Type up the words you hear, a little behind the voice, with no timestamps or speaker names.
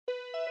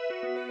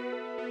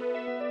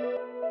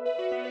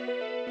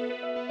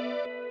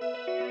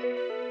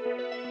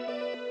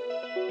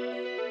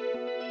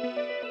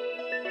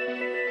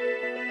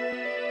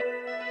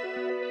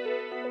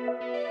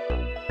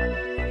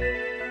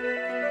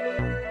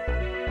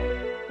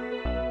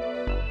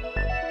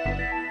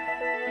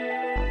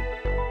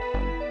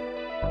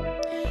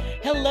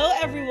Hello,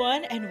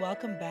 everyone, and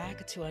welcome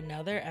back to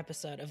another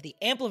episode of the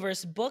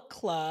Ampliverse Book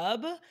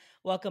Club.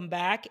 Welcome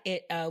back.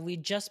 We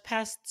just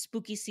passed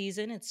spooky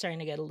season. It's starting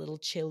to get a little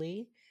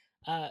chilly,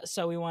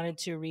 so we wanted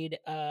to read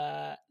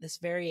this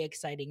very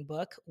exciting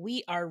book.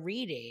 We are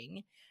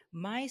reading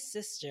My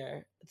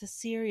Sister, the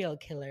Serial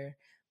Killer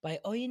by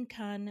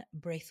Oyinkan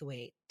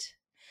Braithwaite.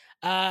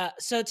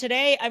 So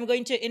today I'm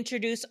going to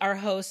introduce our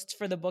hosts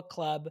for the book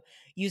club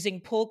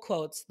using pull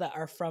quotes that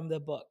are from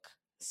the book.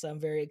 So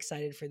I'm very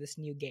excited for this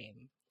new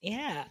game.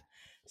 Yeah.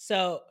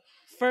 So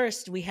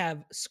first we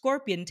have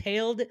Scorpion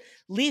Tailed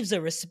leaves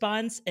a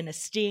response and a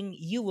sting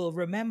you will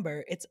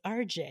remember. It's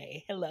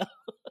RJ. Hello.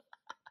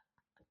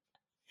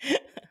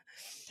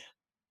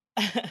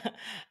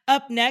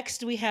 Up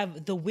next, we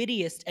have the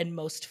wittiest and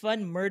most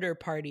fun murder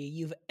party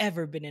you've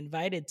ever been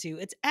invited to.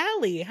 It's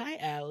Allie. Hi,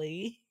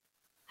 Allie.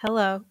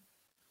 Hello.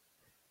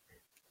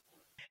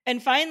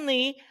 And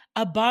finally,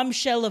 a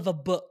bombshell of a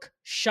book.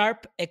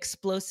 Sharp,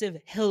 explosive,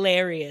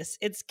 hilarious.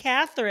 It's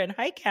Catherine.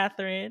 Hi,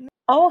 Catherine.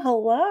 Oh,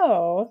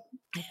 hello.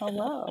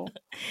 Hello.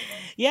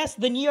 Yes,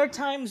 the New York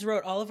Times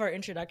wrote all of our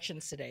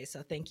introductions today.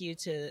 So thank you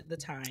to the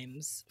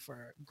Times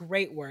for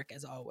great work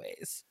as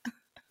always.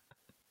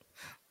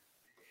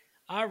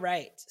 All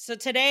right. So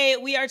today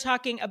we are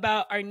talking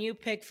about our new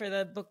pick for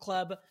the book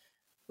club.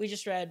 We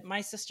just read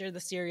My Sister, the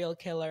Serial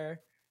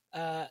Killer.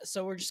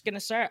 So we're just going to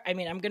start. I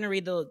mean, I'm going to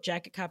read the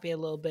jacket copy a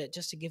little bit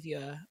just to give you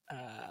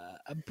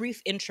a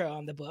brief intro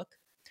on the book.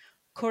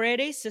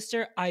 Korede's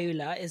sister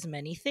Ayula is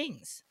many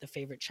things. The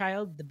favorite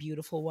child, the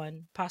beautiful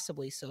one,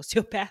 possibly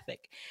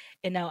sociopathic.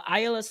 And now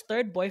Ayula's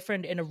third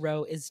boyfriend in a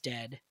row is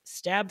dead,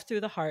 stabbed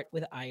through the heart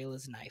with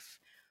Ayula's knife.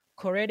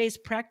 Korede's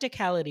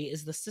practicality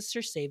is the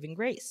sister's saving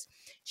grace.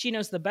 She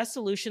knows the best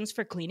solutions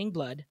for cleaning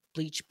blood,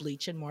 bleach,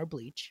 bleach, and more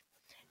bleach,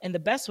 and the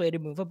best way to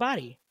move a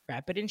body,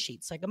 wrap it in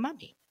sheets like a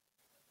mummy.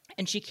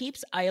 And she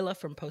keeps Ayla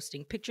from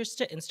posting pictures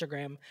to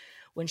Instagram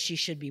when she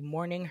should be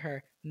mourning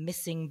her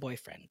missing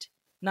boyfriend.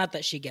 Not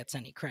that she gets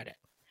any credit.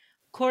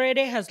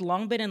 Korede has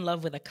long been in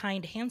love with a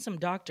kind, handsome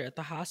doctor at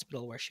the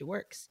hospital where she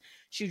works.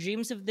 She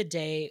dreams of the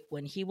day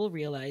when he will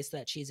realize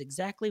that she's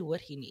exactly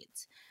what he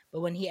needs.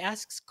 But when he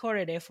asks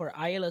Korede for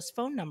Ayla's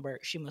phone number,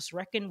 she must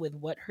reckon with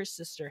what her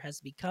sister has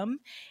become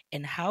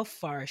and how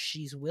far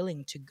she's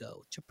willing to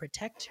go to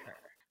protect her.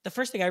 The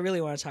first thing I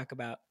really want to talk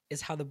about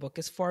is how the book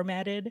is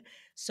formatted.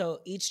 So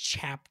each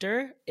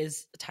chapter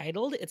is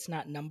titled, it's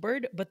not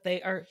numbered, but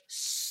they are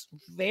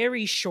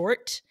very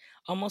short,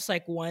 almost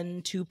like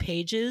 1-2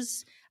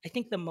 pages. I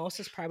think the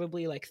most is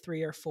probably like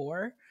 3 or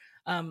 4.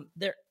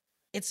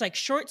 It's like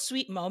short,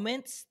 sweet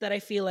moments that I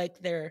feel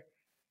like they're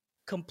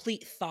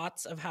complete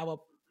thoughts of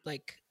how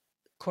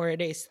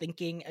Korede is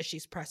thinking as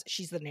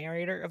she's the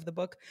narrator of the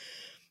book,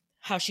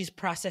 how she's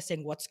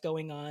processing what's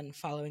going on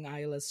following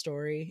Ayla's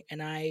story.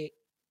 And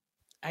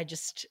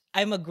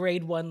I'm a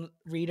grade 1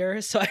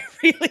 reader, so I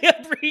really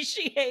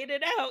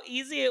appreciated how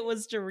easy it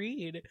was to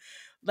read.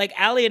 Like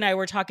Allie and I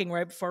were talking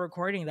right before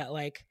recording that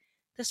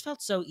this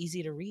felt so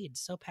easy to read,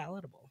 so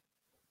palatable.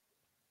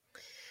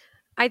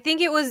 I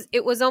think it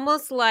was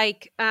almost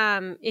like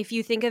if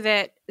you think of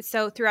it,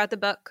 so throughout the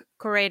book,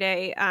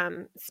 Korede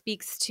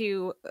speaks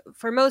to,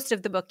 for most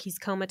of the book, he's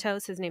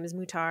comatose. His name is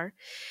Mutar.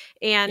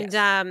 And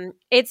yes.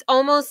 It's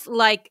almost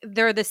like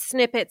they're the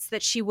snippets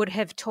that she would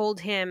have told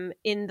him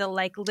in the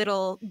like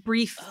little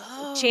brief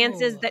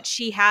chances that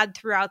she had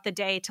throughout the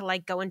day to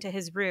like go into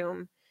his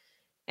room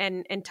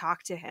and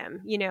talk to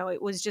him. You know,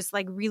 it was just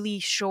like really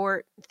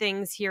short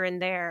things here and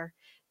there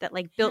that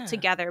like built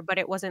together, but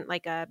it wasn't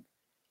like the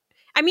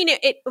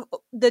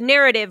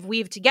narrative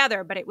weaved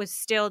together, but it was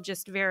still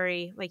just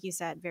very, like you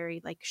said,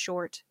 very like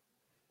short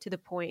to the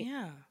point.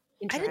 Yeah.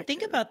 I didn't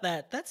think about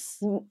that. That's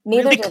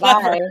neither really did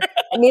clever.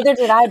 Neither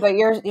did I, but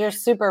you're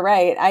super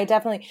right.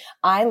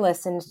 I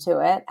listened to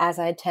it, as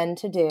I tend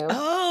to do.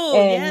 Oh,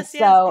 and yes.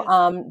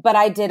 But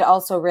I did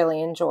also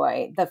really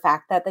enjoy the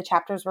fact that the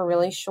chapters were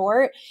really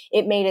short.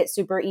 It made it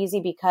super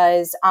easy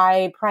because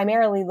I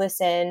primarily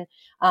listen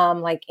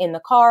like in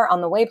the car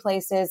on the way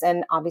places.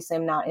 And obviously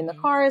I'm not in the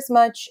car as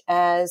much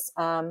as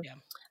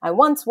I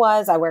once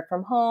was. I work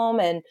from home.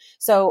 And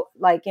so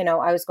like,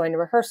 I was going to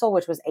rehearsal,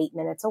 which was 8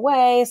 minutes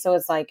away. So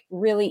it's like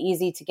really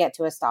easy to get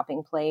to a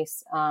stopping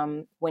place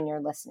when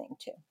you're listening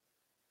to.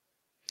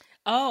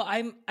 Oh,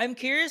 I'm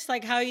curious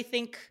like how you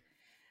think.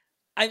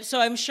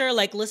 I'm sure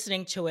like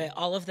listening to it,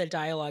 all of the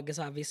dialogue is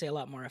obviously a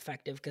lot more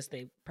effective because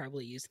they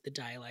probably used the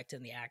dialect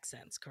and the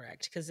accents,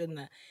 correct? Because in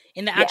the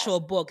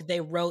actual book,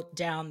 they wrote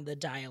down the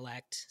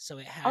dialect, so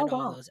it had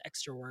all those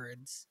extra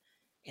words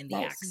in the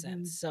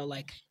accents. So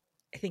like,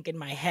 I think in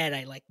my head,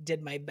 I like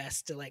did my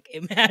best to like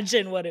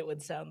imagine what it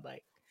would sound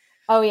like.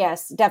 Oh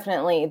yes,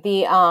 definitely.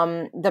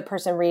 The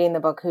person reading the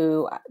book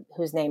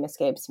whose name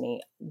escapes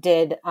me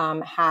did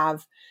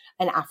have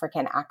an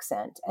African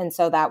accent, and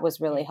so that was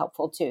really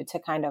helpful too to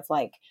kind of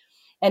like.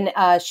 And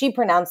she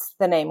pronounced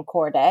the name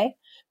Corday,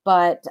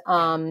 but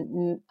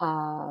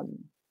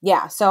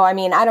yeah. So I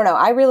mean, I don't know.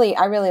 I really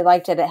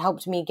liked it. It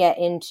helped me get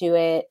into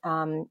it.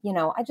 I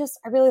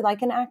really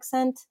like an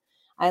accent.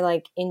 I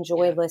like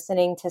enjoy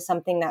listening to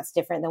something that's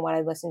different than what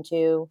I listen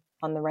to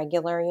on the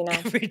regular, you know,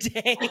 every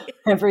day.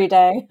 every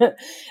day.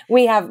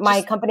 We have,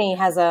 my company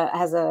has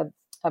a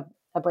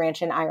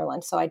branch in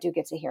Ireland. So I do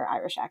get to hear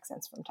Irish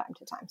accents from time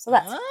to time. So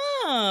that's,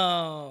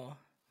 wow.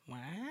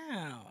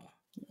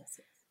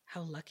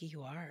 How lucky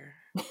you are.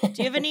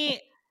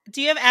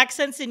 Do you have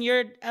accents in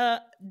your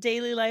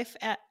daily life,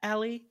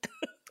 Allie?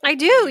 I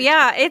do.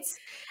 Yeah.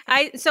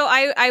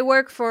 I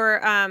work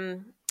for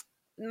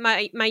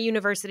my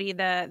university,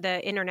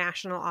 the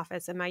international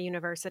office of my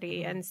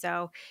university, and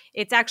so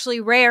it's actually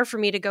rare for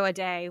me to go a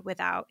day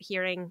without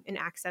hearing an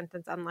accent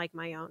that's unlike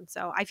my own.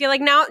 So I feel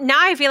like now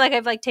I feel like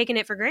I've like taken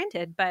it for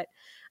granted, but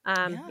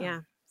yeah.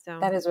 So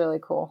that is really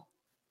cool.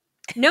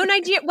 No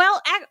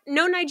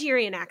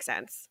Nigerian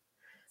accents,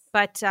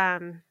 but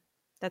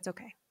that's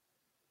okay.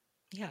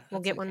 Yeah,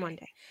 we'll get one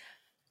day.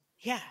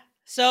 Yeah.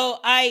 So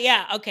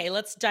okay,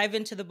 let's dive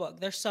into the book.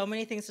 There's so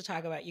many things to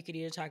talk about. You could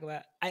either talk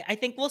about, I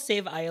think we'll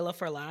save Ayla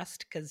for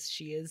last because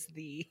she's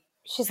a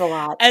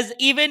lot.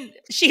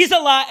 She's a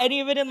lot. And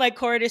even in like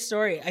Corrida's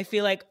story, I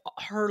feel like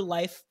her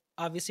life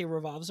obviously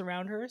revolves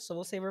around her. So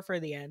we'll save her for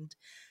the end.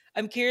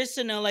 I'm curious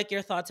to know like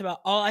your thoughts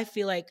about I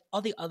feel like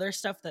all the other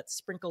stuff that's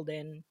sprinkled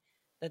in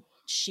that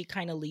she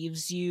kind of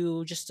leaves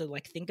you just to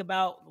like think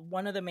about.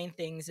 One of the main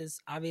things is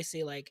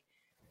obviously like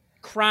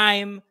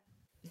crime,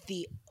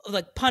 the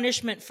like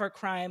punishment for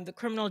crime, the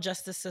criminal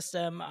justice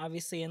system,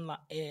 obviously, and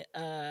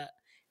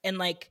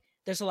like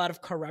there's a lot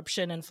of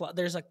corruption and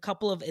there's a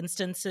couple of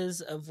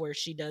instances of where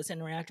she does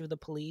interact with the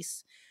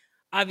police,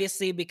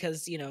 obviously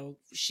because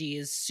she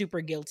is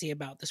super guilty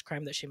about this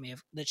crime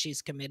that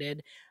she's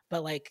committed,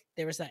 but like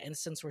there was that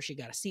instance where she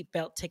got a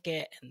seatbelt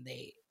ticket and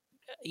they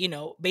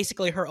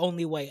basically her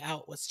only way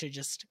out was to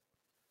just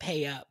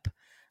pay up.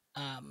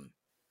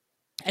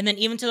 And then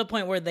even to the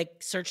point where they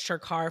searched her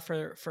car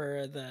when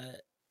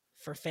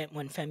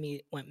Femi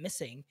went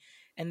missing,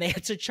 and they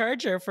had to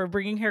charge her for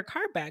bringing her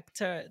car back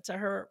to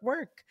her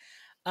work.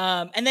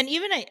 And then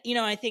even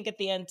I think at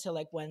the end to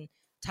like when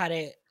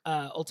Tade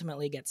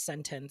ultimately gets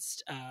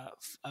sentenced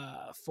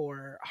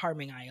for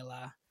harming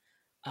Ayala.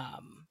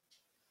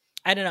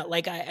 I don't know.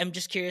 Like I'm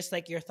just curious,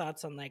 like your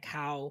thoughts on like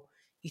how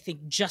you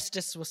think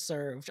justice was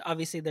served.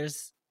 Obviously,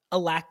 there's a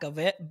lack of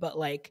it, but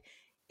like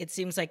it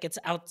seems like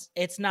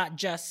it's not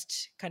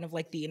just kind of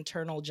like the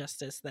internal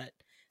justice that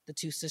the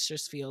two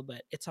sisters feel,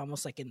 but it's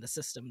almost like in the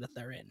system that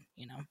they're in,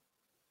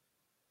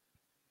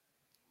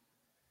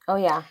 Oh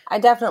yeah, I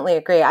definitely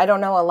agree. I don't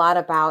know a lot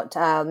about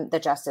the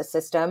justice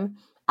system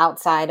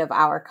outside of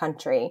our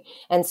country.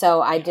 And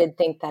so I did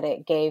think that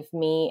it gave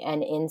me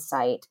an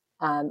insight,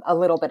 a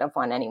little bit of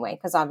one anyway,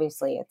 because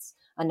obviously it's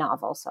a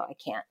novel, so I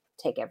can't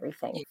take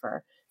everything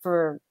for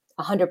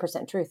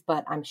 100% truth,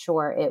 but I'm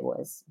sure it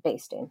was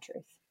based in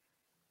truth.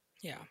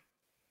 Yeah.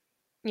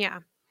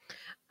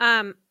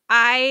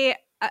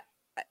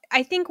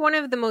 I think one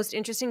of the most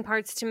interesting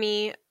parts to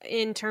me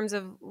in terms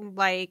of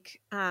like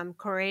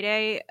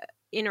Korede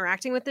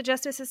interacting with the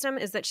justice system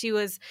is that she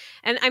was,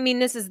 and I mean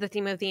this is the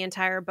theme of the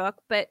entire book,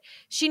 but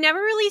she never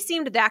really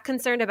seemed that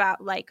concerned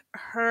about like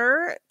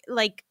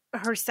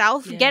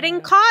herself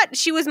getting caught.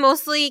 She was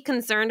mostly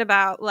concerned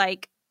about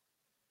like,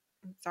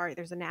 sorry,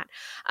 there's a gnat.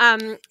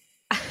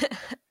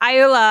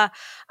 Ayala,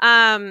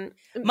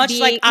 much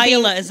like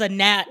Ayala is a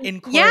gnat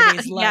in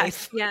Corride's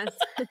life. Yes.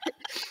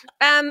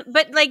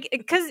 But like,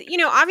 because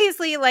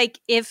obviously, like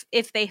if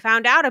they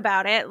found out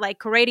about it, like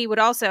Corride would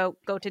also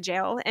go to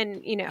jail,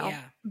 and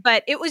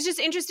But it was just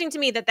interesting to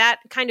me that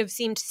kind of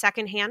seemed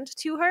secondhand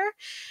to her,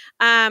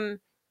 and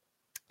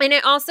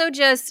it also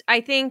just I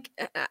think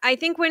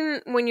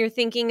when you're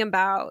thinking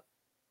about,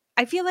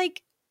 I feel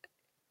like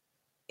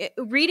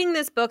reading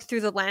this book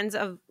through the lens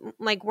of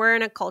like we're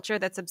in a culture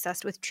that's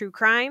obsessed with true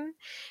crime,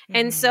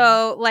 and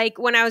so like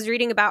when I was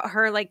reading about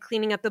her like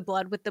cleaning up the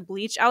blood with the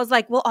bleach, I was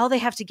like, well, all they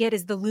have to get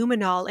is the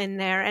luminol in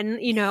there, and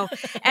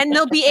and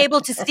they'll be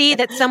able to see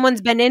that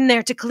someone's been in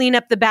there to clean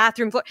up the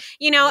bathroom floor,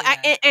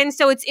 and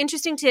so it's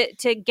interesting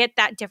to get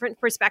that different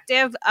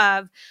perspective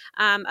of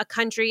a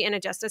country and a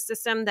justice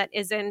system that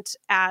isn't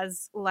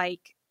as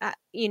like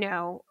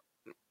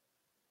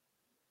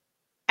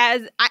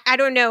as I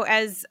don't know,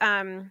 as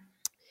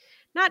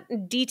not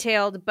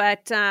detailed,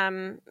 but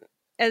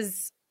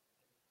as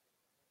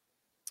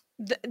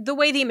the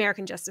way the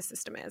American justice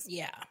system is.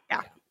 Yeah.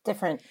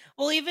 Different.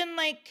 Well, even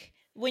like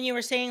when you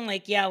were saying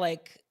like,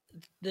 like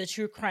the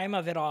true crime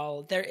of it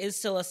all, there is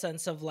still a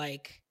sense of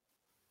like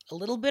a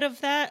little bit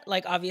of that.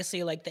 Like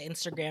obviously like the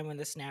Instagram and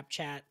the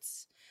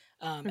Snapchats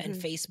and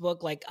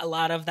Facebook, like a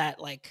lot of that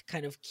like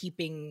kind of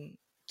keeping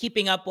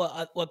up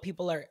what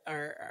people are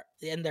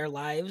in their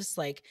lives.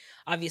 Like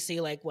obviously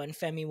like when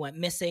Femi went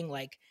missing,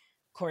 like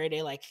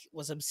Korede like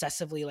was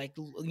obsessively like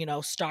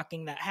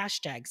stalking that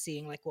hashtag,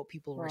 seeing like what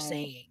people were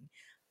saying,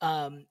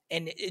 and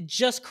it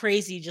just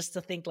crazy just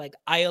to think like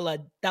Ayala,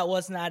 that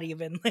was not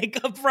even like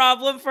a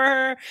problem for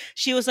her.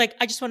 She was like,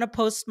 I just want to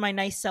post my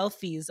nice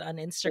selfies on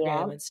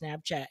Instagram and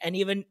Snapchat, and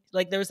even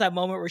like there was that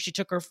moment where she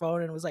took her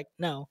phone and was like,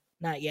 no,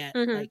 not yet.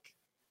 Like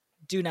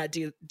do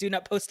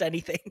not post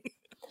anything.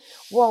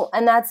 Well,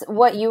 and that's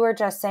what you were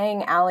just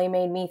saying, Allie,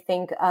 made me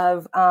think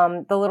of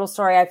the little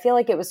story. I feel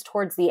like it was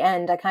towards the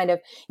end. I kind of,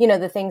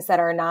 the things that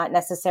are not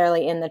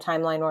necessarily in the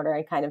timeline order,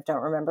 I kind of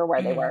don't remember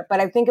where they were. But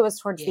I think it was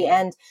towards the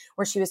end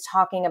where she was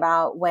talking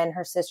about when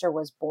her sister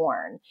was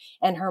born.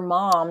 And her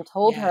mom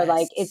told her,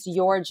 like, it's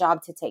your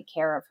job to take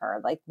care of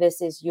her. Like,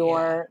 this is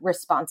your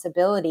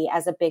responsibility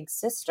as a big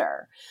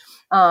sister.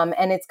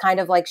 And it's kind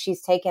of like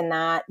she's taken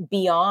that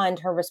beyond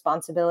her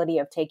responsibility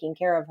of taking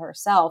care of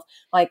herself.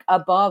 Like,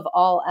 above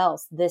all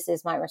else, this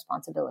is my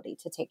responsibility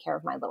to take care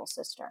of my little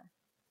sister.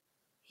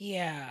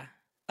 Yeah.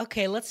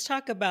 Okay, let's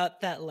talk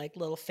about that like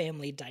little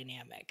family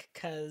dynamic,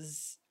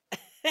 because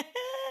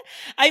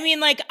I mean,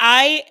 like,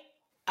 I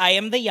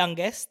am the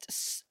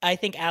youngest. I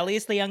think Allie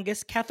is the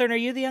youngest. Catherine, are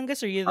you the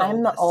youngest or are you the I'm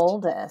oldest? the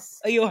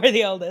oldest. Oh, you are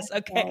the oldest.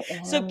 Okay.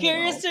 I So am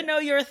curious the to know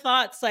your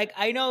thoughts. Like,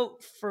 I know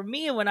for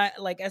me, when I,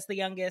 like, as the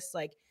youngest,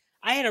 like,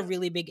 I had a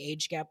really big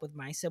age gap with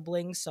my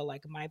siblings. So,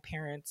 like, my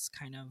parents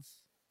kind of,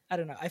 I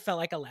don't know, I felt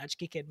like a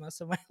latchkey kid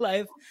most of my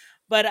life.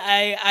 But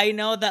I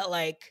know that,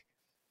 like,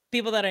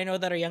 people that I know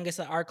that are youngest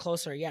that are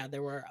closer, yeah,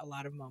 there were a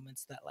lot of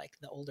moments that, like,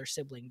 the older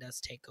sibling does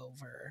take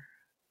over,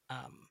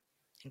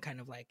 and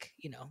kind of, like,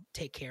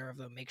 take care of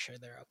them, make sure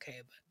they're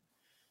okay. But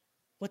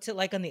what's it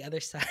like on the other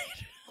side?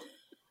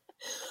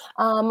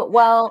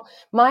 Well,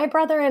 my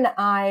brother and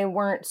I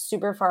weren't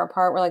super far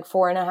apart. We're like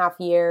 4.5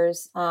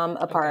 years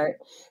apart.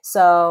 Okay.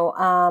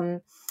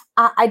 So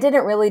I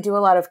didn't really do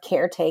a lot of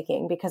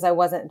caretaking because I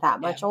wasn't that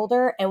much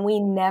older, and we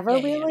never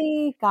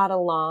really got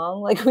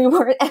along. Like, we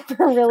weren't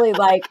ever really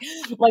like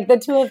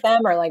the two of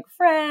them are like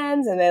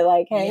friends and they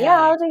like hang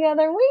out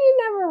together. We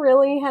never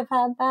really have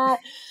had that.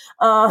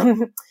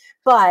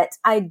 But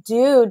I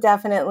do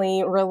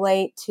definitely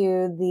relate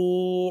to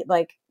the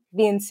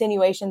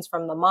insinuations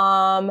from the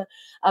mom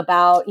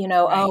about,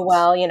 oh,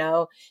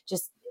 well,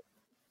 just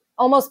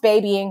almost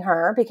babying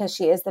her because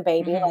she is the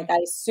baby. Like, I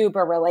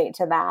super relate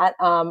to that.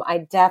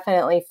 I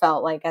definitely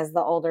felt like, as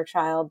the older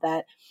child,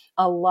 that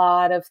a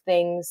lot of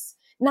things,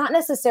 not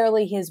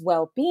necessarily his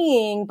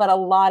well-being, but a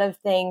lot of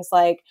things,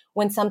 like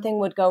when something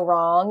would go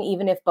wrong,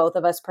 even if both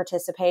of us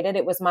participated,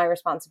 it was my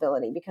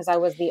responsibility because I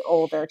was the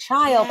older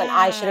child and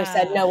I should have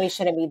said, no, we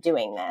shouldn't be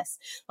doing this,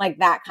 like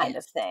that kind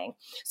of thing.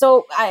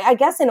 So I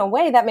guess in a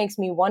way that makes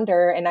me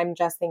wonder, and I'm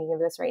just thinking of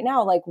this right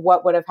now, like,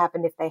 what would have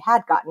happened if they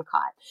had gotten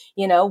caught?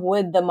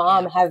 Would the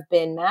mom have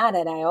been mad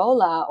at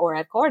Iola or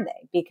at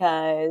Corday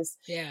because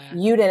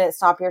you didn't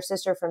stop your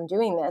sister from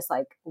doing this?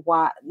 Like,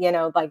 why,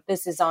 like,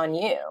 this is on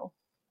you.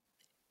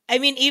 I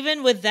mean,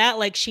 even with that,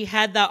 like, she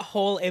had that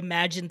whole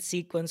imagined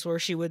sequence where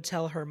she would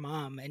tell her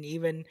mom, and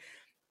even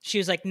she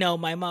was like, no,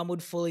 my mom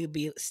would fully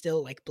be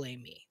still like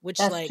blame me, which,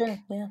 that's like, true.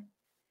 Yeah.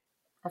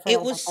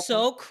 It was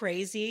so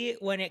crazy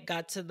when it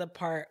got to the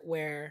part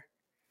where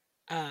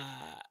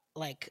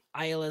like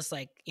Iola's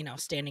like,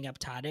 standing up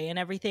Tade and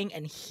everything,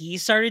 and he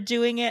started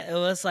doing it. It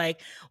was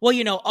like,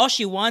 well, all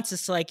she wants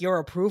is like your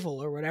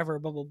approval or whatever,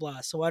 blah blah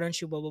blah. So why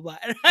don't you blah blah blah?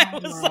 And I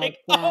was like,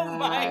 oh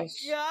my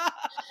god.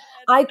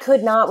 I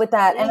could not with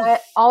that. And I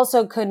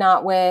also could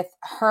not with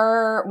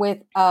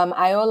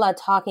Iola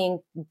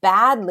talking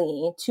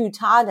badly to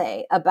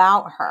Tade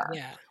about her.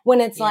 Yeah. When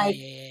it's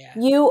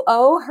you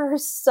owe her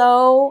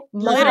so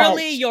much.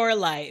 Literally your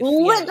life.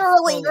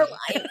 Literally your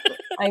life.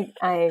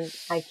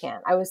 I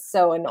can't. I was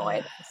so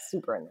annoyed.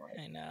 Super annoyed.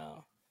 I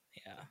know.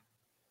 Yeah.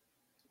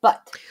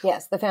 But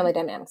yes, the family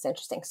dynamic's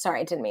interesting.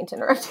 Sorry, I didn't mean to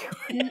interrupt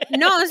you.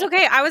 No, it's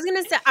okay. I was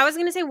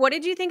gonna say, what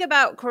did you think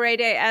about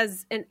Correde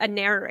as a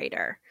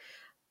narrator?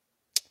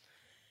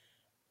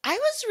 It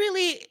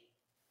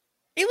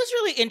was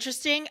really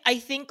interesting. I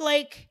think,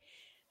 like,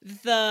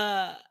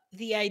 the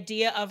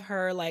idea of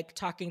her, like,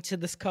 talking to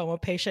this coma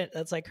patient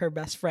that's like her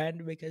best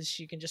friend because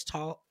she can just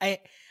talk. I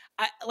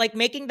like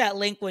making that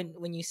link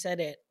when you said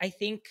it. I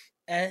think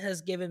it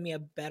has given me a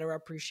better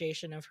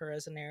appreciation of her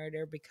as a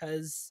narrator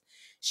because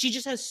she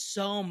just has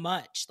so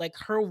much, like,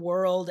 her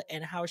world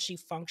and how she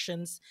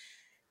functions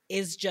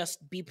is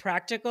just be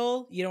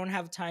practical. You don't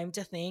have time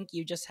to think.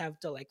 You just have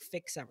to, like,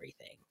 fix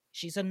everything.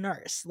 She's a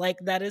nurse. Like,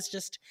 that is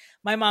just,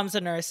 my mom's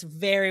a nurse,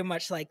 very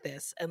much like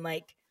this. And,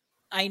 like,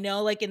 I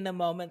know, like, in the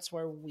moments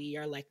where we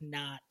are, like,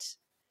 not,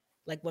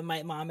 like, when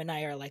my mom and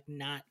I are, like,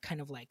 not kind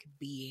of, like,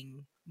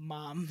 being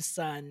mom,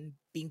 son,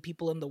 being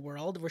people in the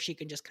world, where she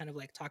can just kind of,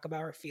 like, talk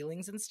about her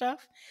feelings and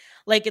stuff.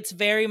 Like, it's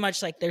very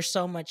much like there's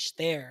so much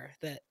there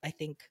that I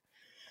think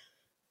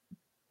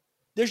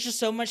there's just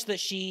so much that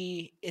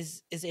she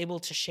is able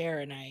to share.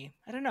 And I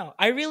don't know.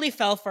 I really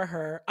fell for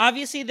her.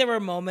 Obviously, there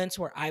were moments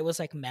where I was,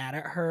 like, mad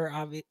at her,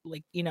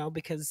 like,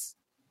 because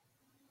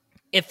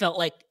it felt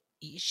like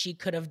she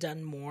could have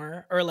done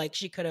more, or, like,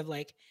 she could have,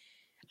 like,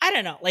 I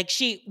don't know, like,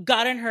 she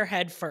got in her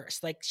head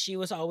first. Like, she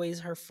was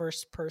always her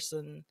first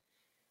person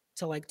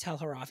to, like, tell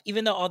her off.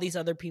 Even though all these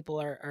other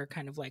people are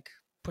kind of, like,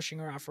 pushing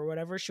her off or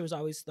whatever, she was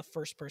always the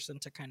first person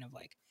to kind of,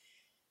 like,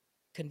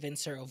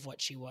 convince her of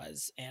what she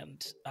was.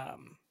 And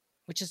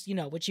which is,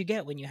 what you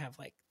get when you have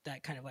like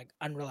that kind of like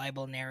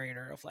unreliable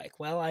narrator of like,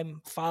 well,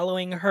 I'm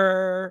following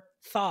her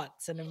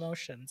thoughts and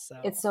emotions. So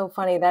it's so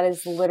funny. That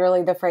is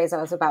literally the phrase I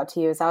was about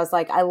to use. I was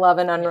like, I love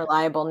an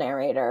unreliable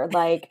narrator.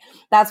 Like,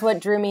 that's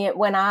what drew me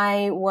when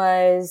I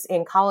was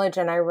in college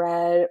and I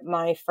read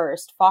my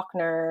first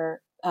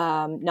Faulkner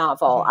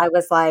novel. I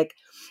was like,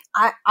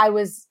 I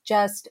was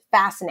just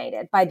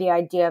fascinated by the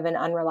idea of an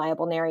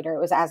unreliable narrator. It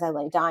was As I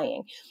Lay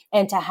Dying.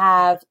 And to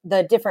have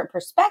the different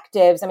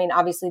perspectives, I mean,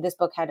 obviously this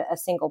book had a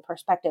single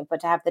perspective, but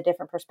to have the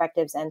different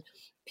perspectives and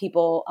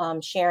people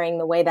sharing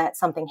the way that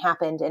something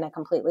happened in a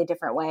completely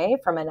different way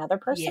from another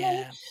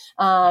person.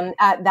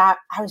 At that,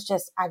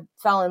 I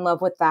fell in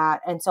love with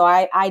that. And so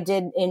I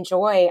did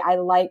enjoy, I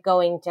like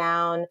going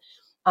down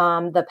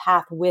the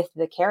path with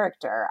the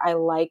character. I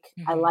like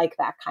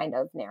that kind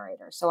of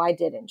narrator. So I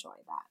did enjoy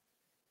that.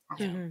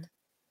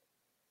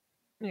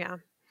 Yeah.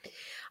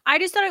 I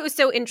just thought it was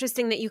so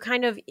interesting that you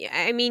kind of,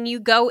 I mean, you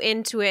go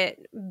into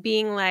it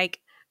being like,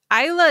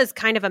 Isla is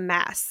kind of a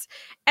mess.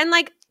 And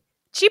like,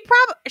 she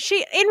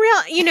in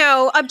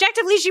real,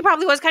 objectively, she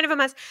probably was kind of a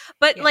mess.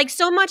 But like,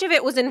 so much of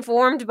it was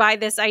informed by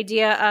this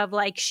idea of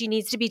like, she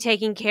needs to be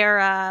taken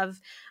care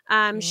of.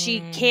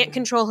 She can't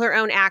control her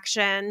own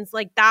actions.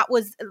 Like, that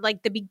was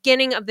like the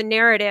beginning of the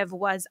narrative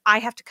was, I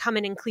have to come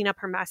in and clean up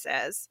her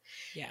messes.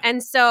 Yeah.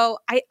 And so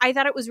I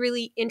thought it was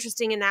really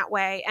interesting in that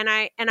way. And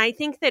I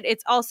think that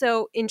it's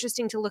also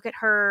interesting to look at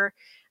her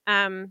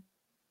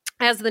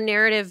as the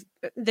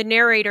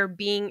narrator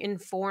being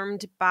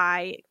informed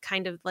by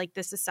kind of like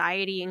the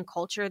society and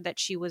culture that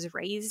she was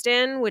raised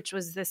in, which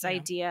was this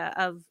idea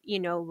of,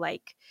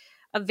 like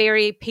a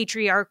very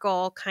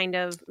patriarchal kind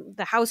of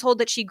the household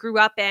that she grew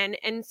up in.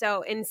 And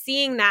so in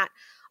seeing that,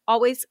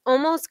 always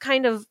almost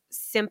kind of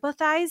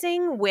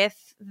sympathizing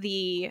with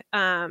the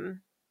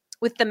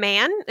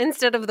man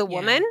instead of the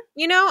woman,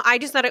 I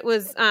just thought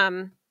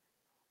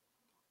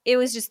it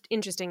was just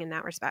interesting in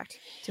that respect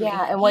to me.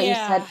 And what you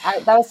said,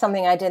 that was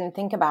something I didn't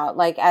think about.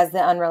 Like, as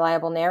the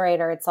unreliable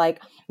narrator, it's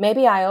like,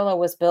 maybe Iola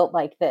was built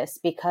like this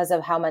because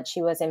of how much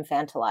she was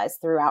infantilized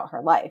throughout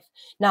her life,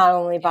 not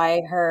only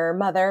by her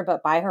mother,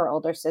 but by her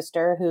older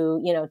sister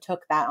who,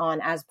 took that on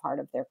as part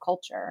of their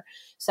culture.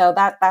 So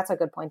that's a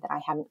good point that I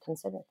hadn't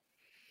considered.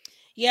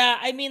 Yeah.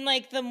 I mean,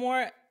 like, the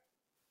more,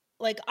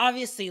 like,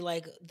 obviously,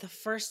 like, the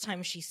first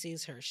time she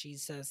sees her, she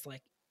says,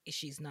 like,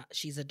 she's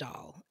a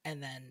doll.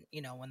 And then,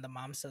 when the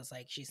mom says,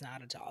 like, she's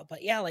not a doll.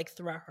 But yeah, like,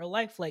 throughout her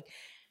life, like,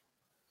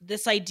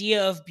 this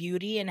idea of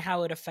beauty and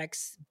how it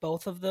affects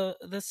both of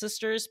the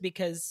sisters,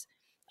 because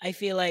I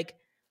feel like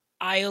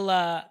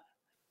Iola,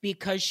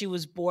 because she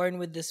was born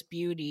with this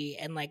beauty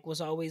and, like,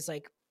 was always,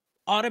 like,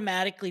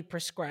 automatically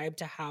prescribed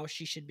to how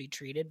she should be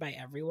treated by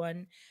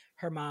everyone,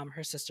 her mom,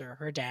 her sister,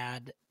 her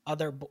dad,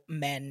 other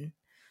men.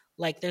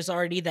 Like, there's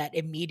already that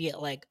immediate,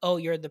 like, oh,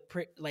 you're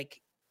like,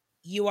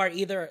 you are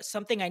either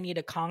something I need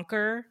to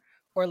conquer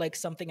or like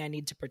something I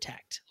need to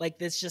protect. Like,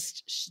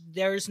 this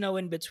there's no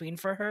in between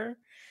for her.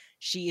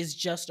 She is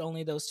just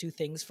only those two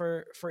things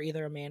for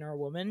either a man or a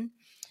woman.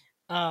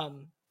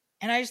 And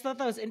I just thought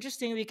that was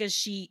interesting because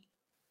she,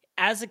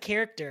 as a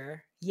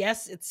character,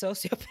 yes, it's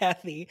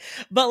sociopathy,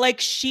 but like,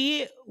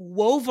 she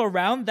wove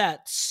around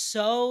that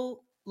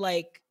so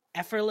like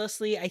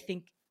effortlessly, I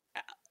think,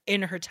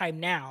 in her time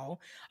now.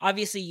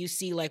 Obviously you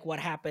see like what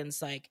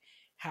happens, like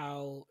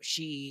how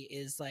she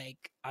is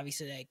like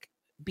obviously like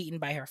beaten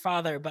by her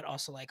father, but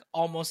also like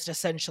almost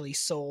essentially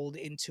sold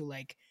into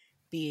like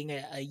being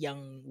a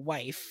young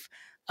wife.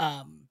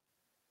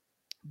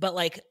 But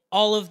like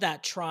all of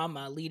that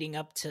trauma leading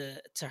up to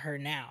her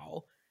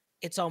now,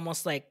 it's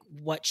almost like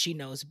what she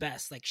knows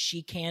best. Like,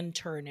 she can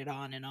turn it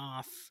on and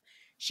off.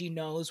 She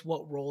knows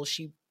what role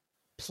she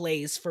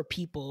plays for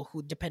people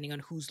who, depending on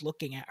who's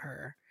looking at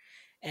her.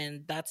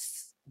 And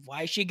that's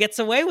why she gets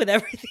away with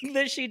everything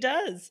that she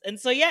does. And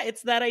so, yeah,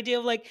 it's that idea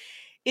of like,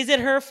 is it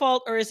her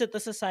fault or is it the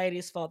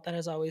society's fault that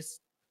has always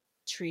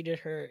treated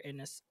her in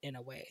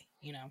a way,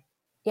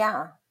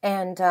 Yeah.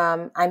 And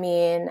I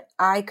mean,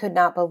 I could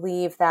not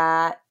believe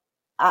that.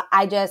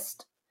 I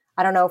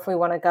don't know if we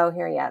want to go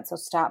here yet, so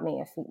stop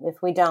me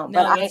if we don't.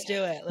 No, but let's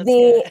do it. Let's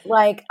do it.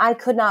 Like, I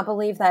could not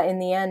believe that in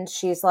the end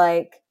she's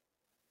like,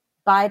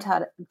 bye,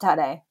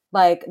 Tade.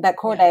 Like, that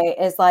Corday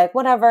is like,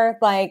 whatever.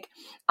 Like,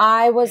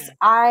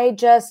 I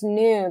just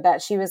knew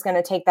that she was going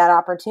to take that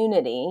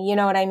opportunity. You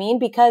know what I mean?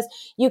 Because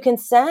you can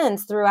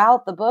sense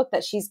throughout the book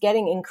that she's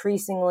getting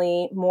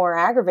increasingly more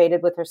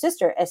aggravated with her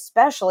sister,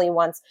 especially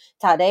once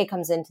Tade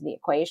comes into the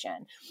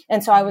equation.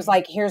 And so I was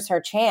like, here's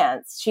her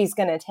chance. She's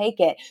going to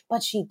take it,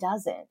 but she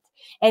doesn't.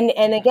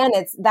 And again,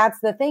 that's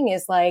the thing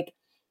is like,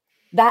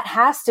 that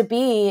has to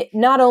be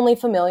not only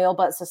familial,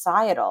 but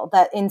societal,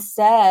 that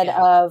instead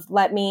of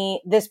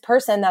this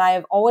person that I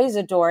have always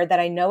adored, that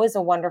I know is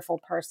a wonderful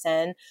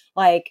person,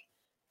 like,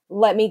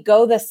 let me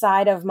go the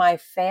side of my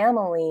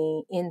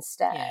family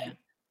instead.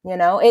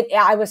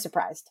 I was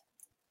surprised.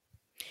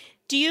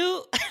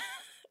 Did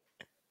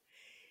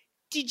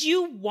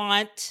you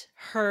want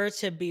her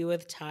to be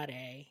with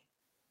Corday?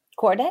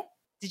 Corday.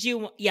 Did you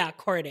want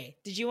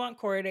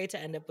Corday to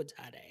end up with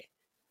Tade?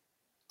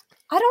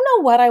 I don't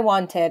know what I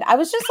wanted. I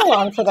was just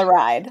along for the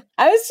ride.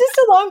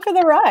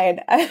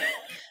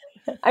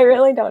 I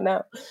really don't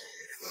know.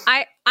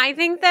 I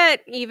think that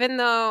even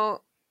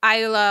though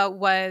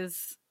Isla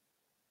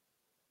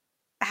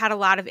had a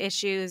lot of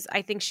issues,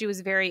 I think she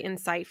was very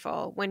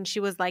insightful when she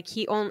was like,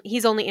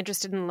 he's only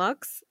interested in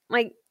looks.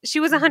 Like, she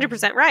was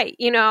 100% right.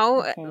 You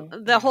know,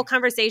 the whole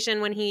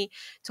conversation when he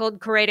told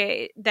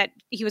Correde that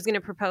he was going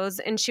to propose,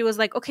 and she was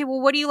like, okay,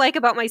 well, what do you like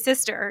about my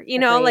sister? You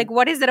know, like,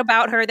 what is it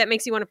about her that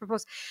makes you want to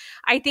propose?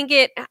 I think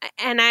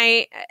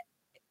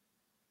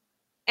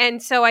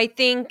and so I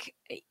think,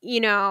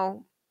 you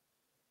know,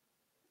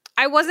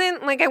 at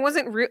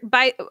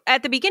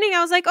the beginning I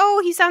was like,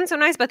 oh, he sounds so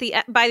nice, but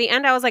by the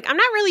end I was like, I'm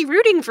not really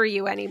rooting for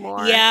you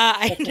anymore. Yeah,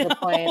 I That's know. a good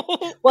point.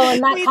 Well, in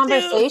that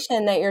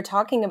conversation that you're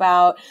talking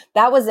about,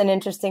 that was an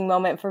interesting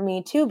moment for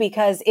me too,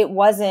 because it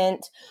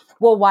wasn't,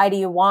 well, why do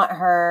you want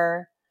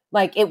her?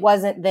 Like, it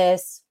wasn't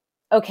this,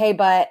 okay,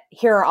 but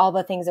here are all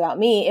the things about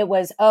me. It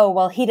was, oh,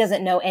 well, he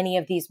doesn't know any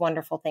of these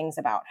wonderful things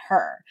about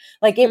her.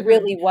 Like, it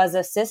really was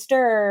a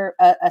sisterly,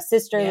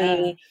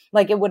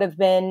 like, it would have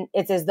been,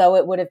 it's as though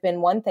it would have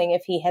been one thing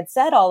if he had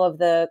said all of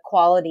the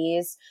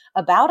qualities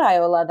about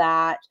Iola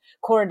that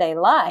Corday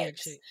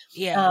likes,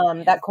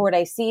 that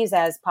Corday sees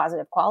as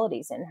positive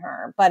qualities in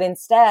her. But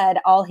instead,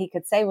 all he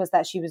could say was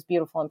that she was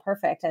beautiful and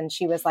perfect. And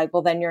she was like,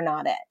 well, then you're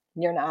not it.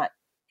 You're not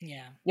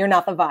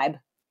the vibe.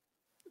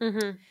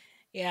 Mm-hmm.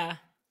 Yeah.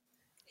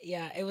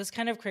 Yeah, it was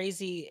kind of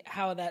crazy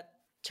how that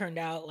turned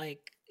out. Like,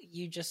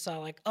 you just saw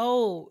like,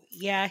 oh,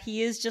 yeah,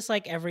 he is just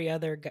like every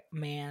other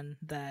man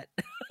that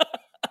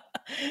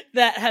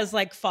that has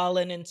like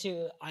fallen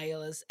into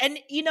Iola's. And,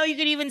 you know, you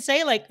could even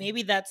say like,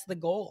 maybe that's the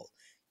goal.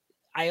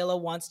 Iola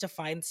wants to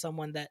find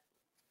someone that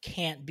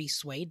can't be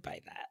swayed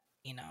by that,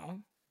 you know?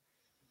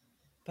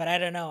 But I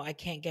don't know. I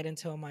can't get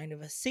into a mind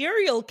of a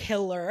serial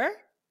killer.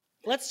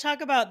 Let's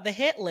talk about the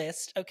hit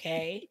list,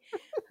 okay?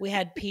 We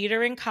had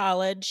Peter in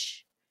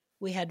college.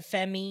 We had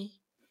Femi.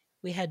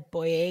 We had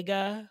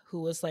Boyega,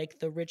 who was like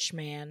the rich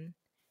man.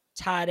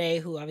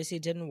 Tade, who obviously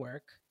didn't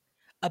work.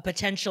 A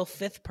potential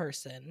fifth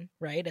person,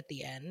 right, at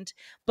the end.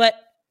 But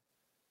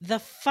the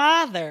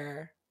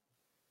father,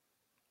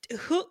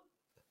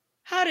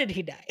 how did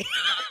he die?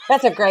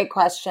 That's a great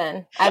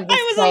question. I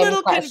was a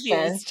little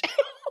confused.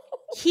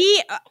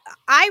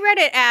 I read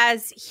it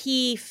as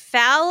he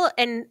fell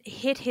and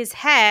hit his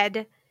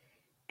head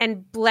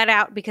and bled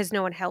out because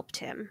no one helped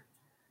him.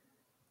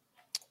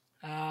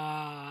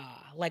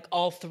 Like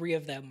all three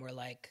of them were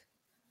like,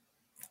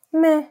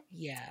 meh.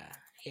 Yeah.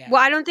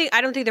 Well, I don't think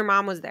their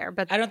mom was there,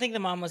 but I don't think the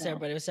mom was there,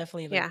 but it was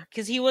definitely like,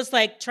 because he was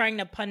like trying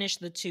to punish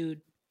the two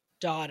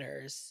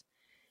daughters.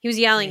 He was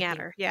yelling at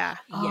her. Yeah.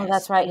 Oh,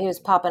 that's right. He was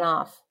popping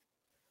off.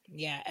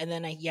 Yeah, and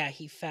then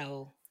he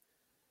fell.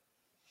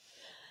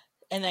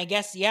 And I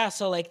guess,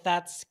 so like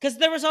that's because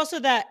there was also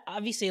that,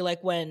 obviously,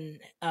 like when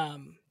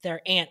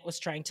their aunt was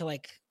trying to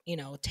like, you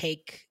know,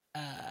 take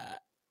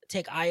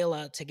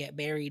Iola to get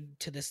married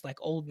to this like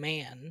old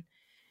man.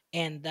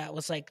 And that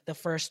was like the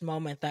first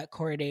moment that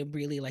Corday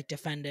really like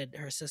defended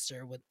her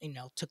sister with, you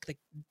know, took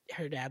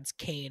her dad's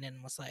cane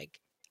and was like,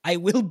 I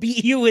will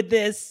beat you with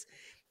this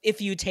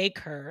if you take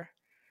her.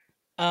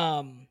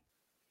 And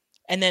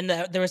then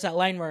there was that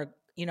line where,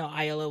 you know,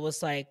 Iola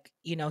was like,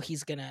 you know,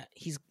 he's gonna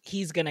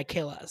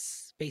kill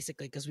us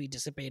basically because we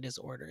disobeyed his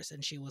orders.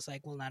 And she was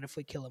like, well, not if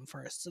we kill him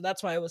first. So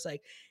that's why I was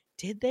like,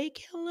 did they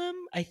kill him?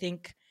 I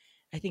think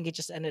it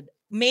just ended.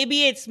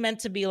 Maybe it's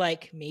meant to be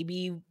like,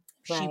 maybe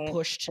she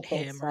pushed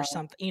him or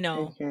something, you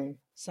know,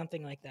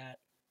 something like that.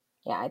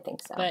 Yeah, I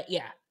think so. But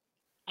yeah,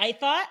 I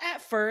thought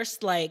at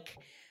first, like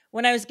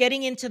when I was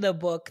getting into the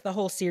book, the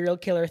whole serial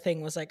killer thing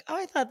was like, oh,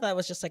 I thought that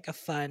was just like a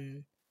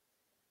fun,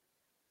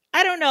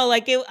 I don't know,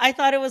 like I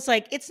thought it was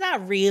like, it's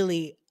not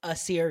really a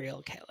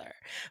serial killer,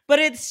 but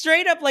it's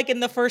straight up like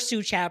in the first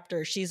two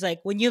chapters, she's like,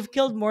 when you've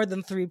killed more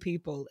than 3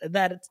 people,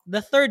 that it's,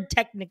 the third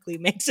technically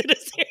makes it a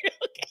serial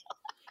killer.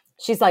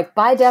 She's like,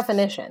 by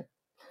definition,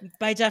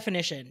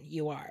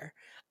 you are.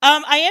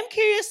 I am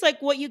curious,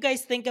 like, what you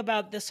guys think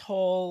about this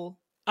whole,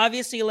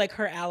 obviously, like,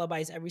 her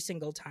alibis every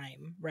single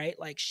time, right?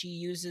 Like, she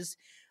uses,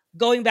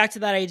 going back to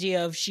that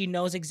idea of she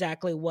knows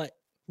exactly what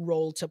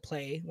role to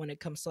play when it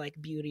comes to,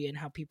 like, beauty and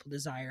how people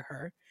desire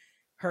her.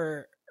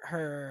 Her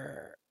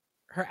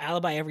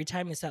alibi every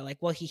time is that, like,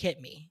 well, he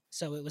hit me,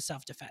 so it was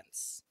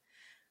self-defense.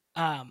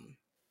 Yeah,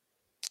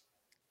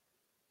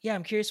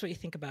 I'm curious what you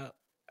think about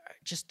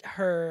just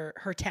her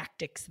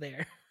tactics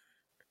there.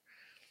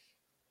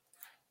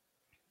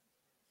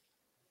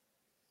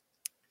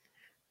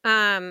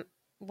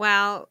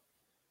 Well,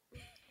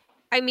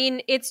 I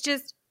mean, it's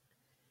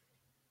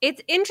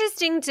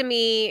interesting to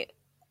me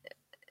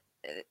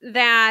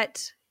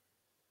that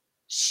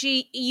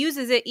she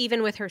uses it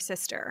even with her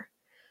sister.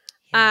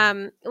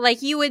 Yeah.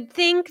 Like you would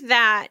think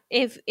that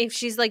if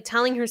she's like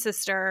telling her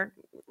sister,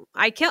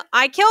 I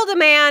killed a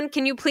man,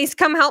 can you please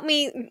come help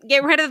me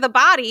get rid of the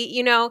body?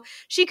 You know,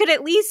 she could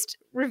at least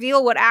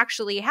reveal what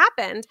actually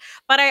happened.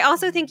 But I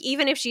also think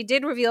even if she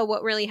did reveal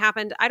what really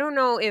happened, I don't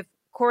know if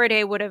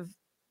Corrade would have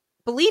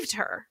believed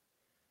her.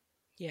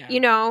 Yeah.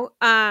 You know,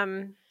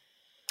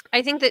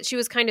 I think that she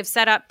was kind of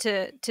set up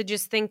to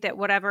just think that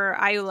whatever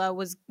Ayula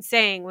was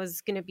saying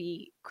was going to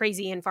be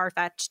crazy and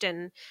far-fetched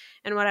and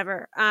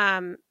whatever.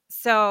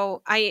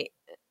 So I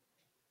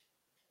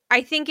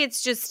think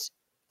it's just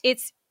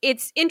it's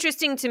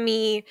interesting to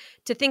me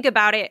to think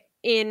about it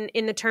in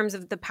the terms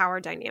of the power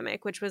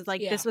dynamic, which was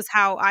like this was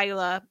how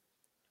Ayula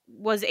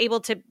was able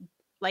to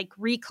like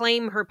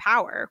reclaim her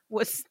power,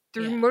 was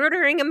through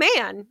murdering a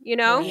man, you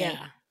know?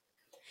 Yeah.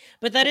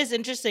 But that is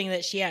interesting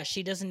that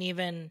she doesn't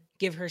even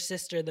give her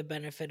sister the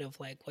benefit of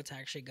like what's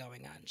actually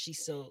going on. She's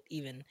still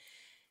even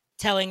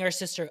telling her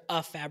sister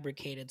a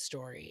fabricated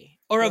story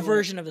or a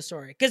version of the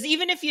story. Because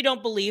even if you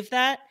don't believe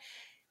that,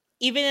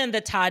 even in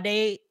the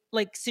Tade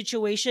like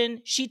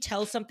situation, she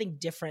tells something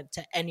different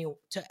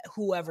to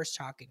whoever's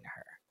talking to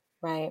her.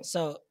 Right.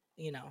 So,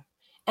 you know.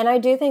 And I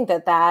do think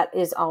that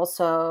is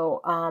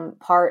also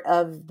part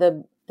of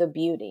the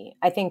beauty.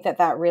 I think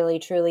that really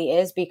truly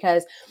is,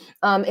 because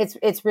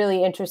it's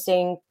really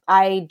interesting.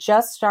 I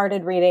just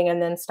started reading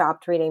and then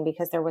stopped reading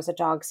because there was a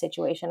dog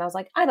situation. I was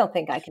like, I don't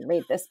think I can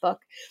read this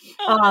book.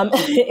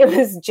 It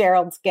was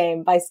Gerald's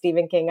Game by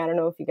Stephen King. I don't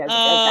know if you guys have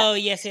read that. Oh,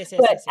 yes.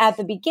 But at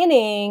the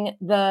beginning,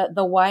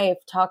 the wife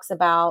talks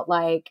about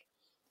like,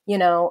 you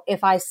know,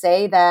 if I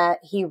say that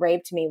he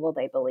raped me, will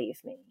they believe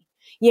me?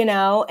 You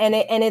know, and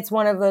it's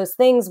one of those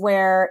things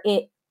where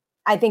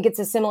I think it's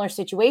a similar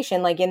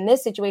situation. Like in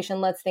this situation,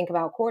 let's think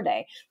about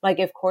Corday. Like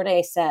if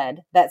Corday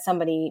said that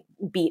somebody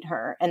beat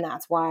her and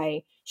that's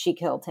why she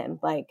killed him,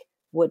 like,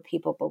 would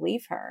people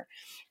believe her?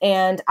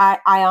 And I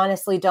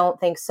honestly don't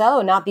think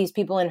so. Not these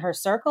people in her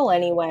circle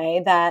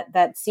anyway,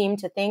 that seem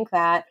to think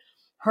that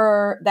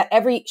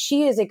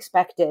she is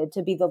expected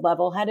to be the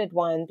level-headed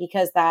one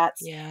because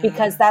that's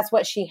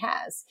what she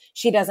has.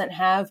 She doesn't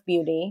have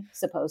beauty,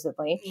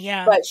 supposedly,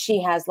 but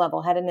she has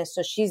level-headedness.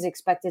 So she's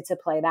expected to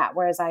play that.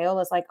 Whereas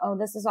Iola's like, oh,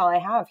 this is all I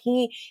have.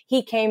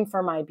 He came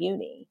for my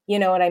beauty. You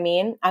know what I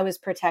mean? I was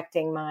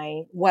protecting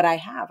what I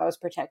have. I was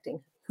protecting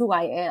who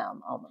I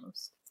am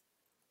almost.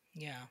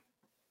 Yeah,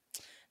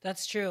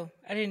 that's true.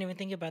 I didn't even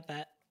think about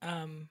that.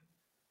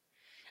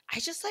 I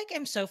just like,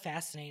 I'm so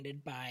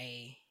fascinated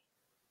by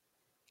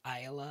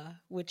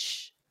Ayala,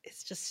 which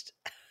is just,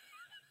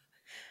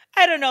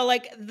 I don't know,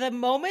 like the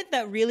moment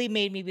that really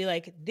made me be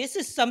like, this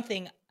is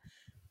something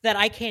that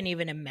I can't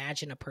even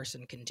imagine a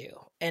person can do.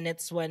 And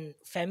it's when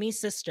Femi's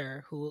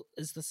sister, who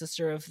is the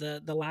sister of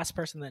the last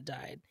person that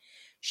died,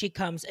 she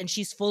comes and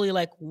she's fully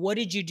like, what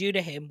did you do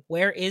to him?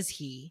 Where is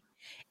he?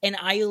 And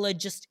Ayala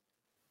just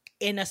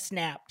in a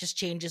snap just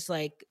changes,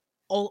 like,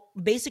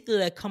 basically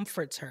like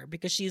comforts her,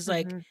 because she's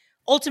like,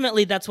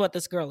 ultimately that's what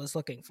this girl is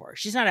looking for.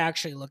 She's not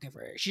actually looking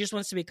for it. She just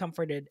wants to be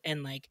comforted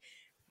and like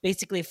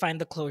basically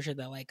find the closure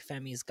that like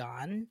Femi's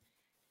gone.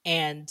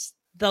 And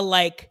the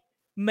like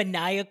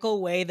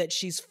maniacal way that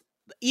she's,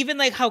 even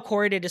like how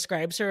Corday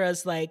describes her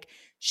as like,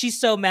 she's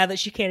so mad that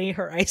she can't eat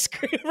her ice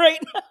cream right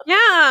now. Yeah.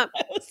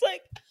 I was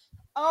like,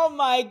 oh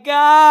my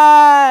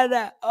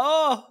God.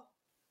 Oh,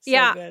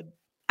 so good.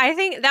 I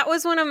think that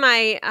was one of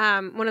my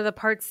one of the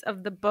parts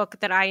of the book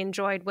that I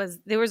enjoyed, was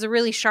there was a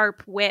really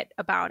sharp wit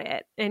about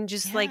it, and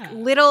just like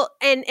little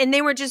and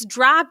they were just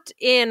dropped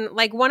in.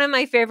 Like one of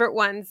my favorite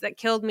ones that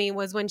killed me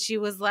was when she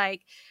was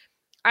like,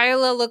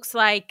 Ayala looks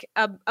like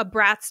a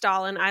Bratz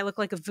doll and I look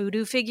like a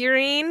voodoo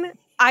figurine.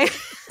 I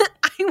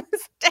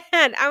was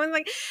dead. I was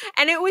like,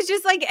 and it was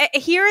just like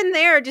here and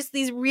there, just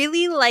these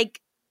really like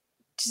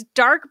just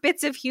dark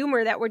bits of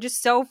humor that were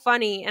just so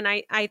funny, and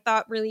I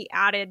thought really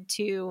added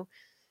to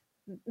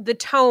the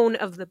tone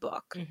of the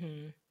book.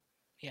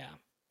 Yeah,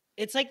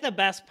 it's like the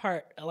best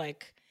part,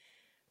 like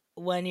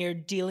when you're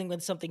dealing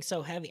with something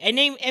so heavy. I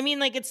mean,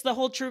 like it's the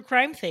whole true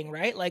crime thing,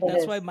 right? Like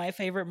that's why My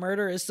Favorite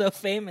Murder is so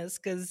famous,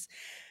 because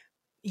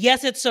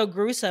yes, it's so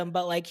gruesome,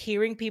 but like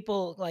hearing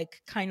people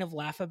like kind of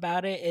laugh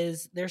about it,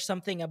 is there's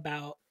something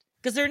about,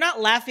 because they're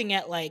not laughing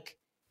at like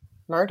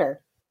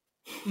murder.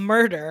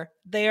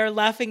 They are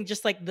laughing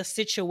just like the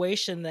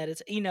situation that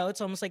it's, you know,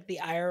 it's almost like the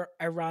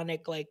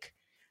ironic like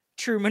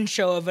Truman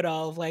Show of it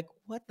all, of like,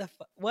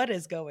 what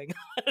is going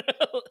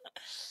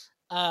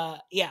on?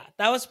 Yeah,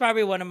 that was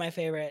probably one of my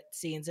favorite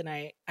scenes, and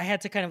I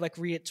had to kind of like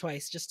read it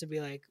twice just to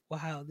be like,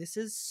 wow, this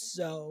is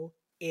so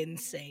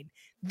insane.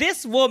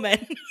 This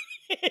woman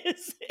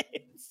is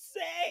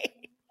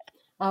insane.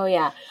 Oh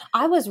yeah,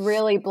 I was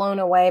really blown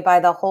away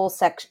by the whole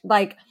section.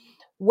 Like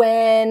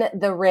when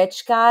the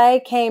rich guy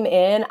came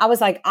in, I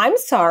was like, I'm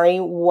sorry,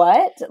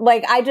 what?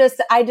 Like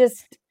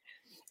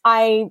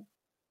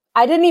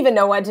I didn't even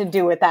know what to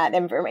do with that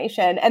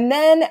information. And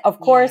then,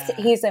 of course,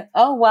 he's like,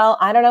 oh, well,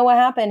 I don't know what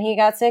happened. He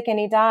got sick and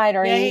he died.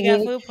 Or he got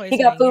food poisoning.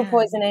 He got food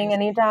poisoning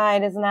and he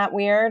died. Isn't that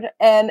weird?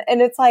 And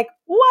it's like,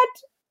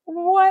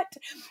 what?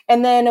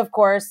 And then, of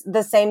course,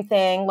 the same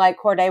thing, like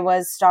Corday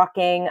was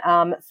stalking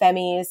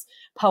Femi's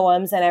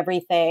poems and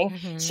everything.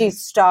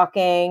 She's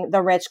stalking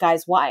the rich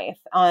guy's wife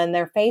on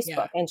their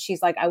Facebook. And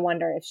she's like, I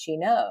wonder if she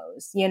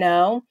knows, you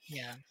know?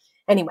 Yeah.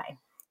 Anyway.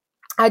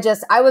 I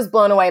was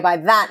blown away by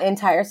that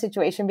entire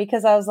situation,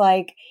 because I was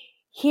like,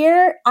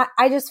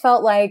 I just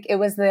felt like it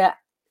was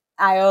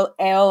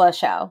Iola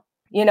show.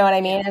 You know what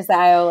I mean? It's the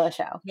Iola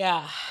show.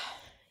 Yeah.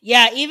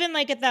 Yeah, even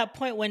like at that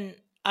point when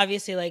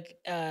obviously like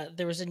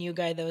there was a new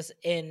guy that was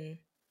in,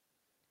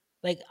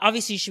 like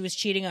obviously she was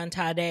cheating on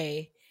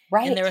Tade.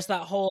 Right. And there was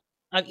that whole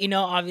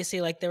obviously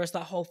like there was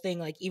that whole thing,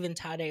 like even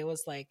Tade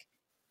was like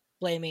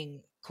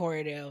blaming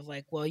Korede of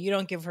like, well, you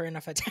don't give her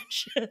enough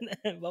attention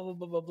and blah blah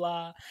blah blah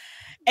blah.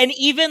 And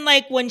even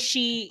like when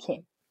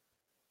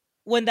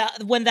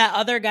that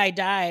other guy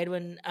died,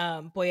 when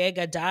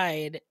Boyega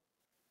died,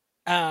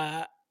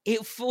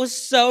 it was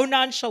so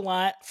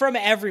nonchalant from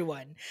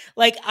everyone.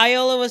 Like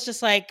Iola was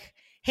just like,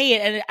 hey,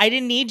 and I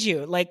didn't need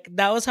you. Like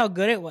that was how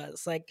good it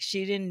was. Like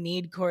she didn't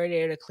need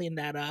Korede to clean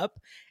that up.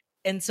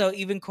 And so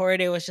even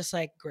Korede was just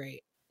like,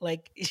 great.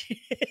 Like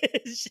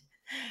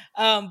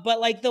but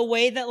like the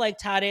way that like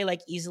Tade like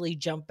easily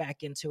jumped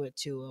back into it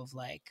too, of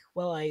like,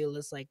 well,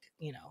 Iola's like,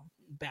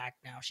 back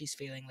now. She's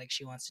feeling like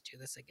she wants to do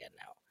this again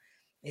now.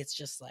 It's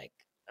just like,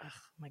 oh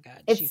my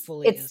God, she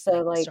fully is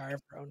like the star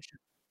of her own show.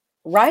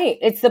 Right.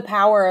 It's the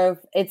power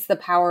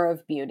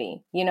of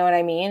beauty. You know what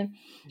I mean?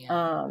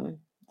 Yeah.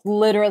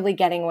 Literally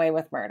getting away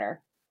with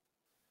murder.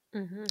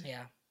 Mm-hmm.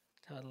 Yeah,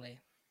 totally.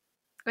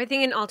 I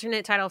think an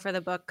alternate title for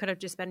the book could have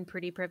just been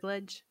Pretty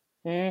Privilege.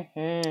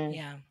 Mm-hmm.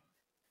 Yeah.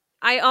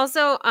 I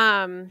also,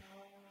 I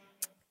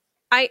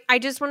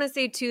just want to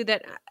say too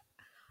that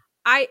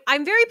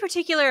I'm very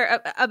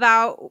particular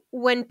about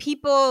when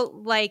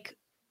people like,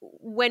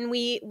 when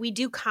we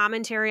do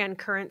commentary on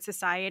current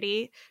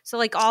society. So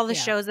like all the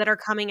shows that are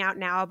coming out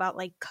now about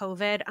like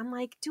COVID, I'm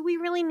like, do we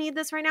really need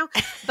this right now?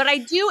 But I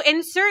do,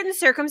 in certain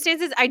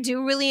circumstances, I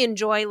do really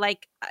enjoy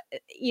like,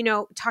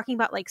 talking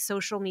about like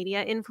social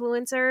media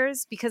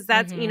influencers, because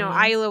that's,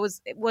 Iola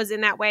was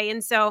in that way.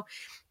 And so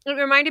it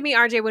reminded me,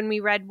 RJ, when we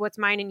read What's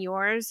Mine and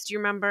Yours. Do you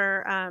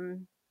remember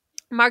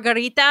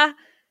Margarita?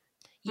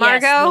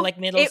 Margot, yes, the like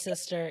middle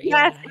sister.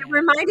 Yes, it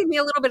reminded me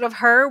a little bit of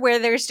her, where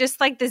there's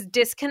just like this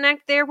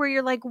disconnect there where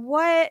you're like,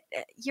 what?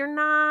 You're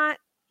not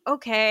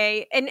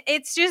okay. And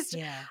it's just,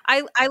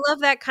 I love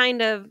that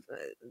kind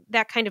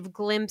of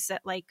glimpse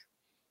at like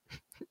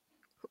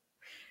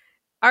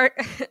our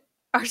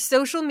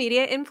social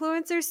media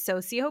influencers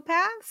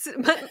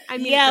sociopaths. But I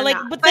mean, like,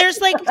 not. But there's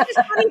like,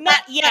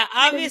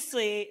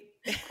 obviously.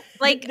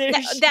 Like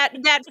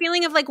that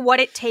feeling of like what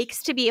it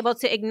takes to be able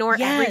to ignore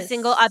every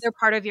single other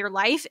part of your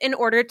life in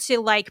order to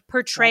like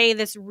portray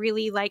this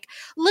really like,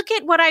 look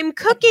at what I'm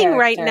cooking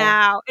right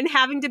now, and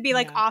having to be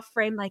like off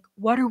frame, like,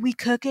 what are we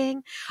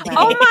cooking? Right.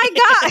 Oh my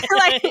God.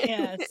 Like,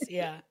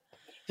 yes.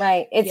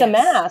 Right. It's a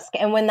mask.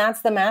 And when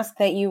that's the mask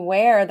that you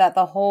wear that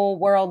the whole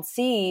world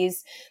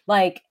sees,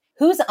 like,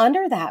 who's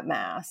under that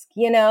mask?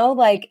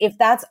 Like if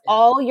that's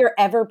all you're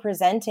ever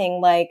presenting,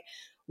 like,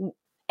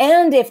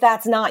 and if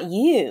that's not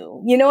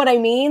you, you know what I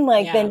mean?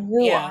 Like, then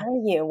who are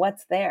you?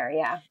 What's there?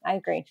 Yeah, I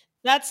agree.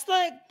 That's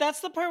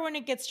the part when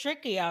it gets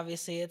tricky,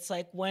 obviously. It's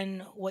like when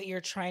what you're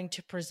trying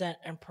to present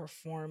and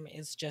perform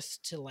is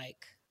just to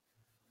like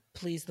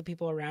please the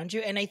people around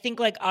you. And I think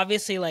like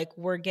obviously like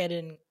we're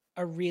getting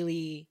a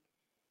really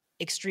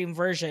extreme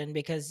version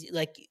because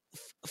like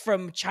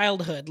from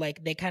childhood,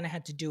 like they kind of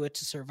had to do it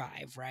to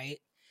survive, right?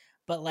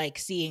 But like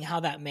seeing how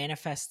that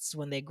manifests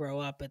when they grow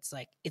up, it's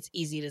like it's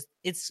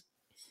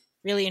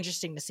really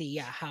interesting to see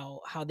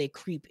how they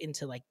creep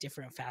into like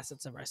different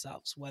facets of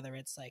ourselves, whether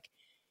it's like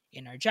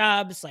in our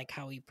jobs, like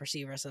how we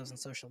perceive ourselves in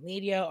social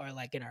media, or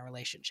like in our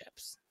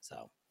relationships.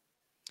 So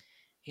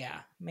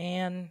yeah,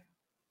 man,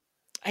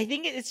 I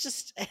think it's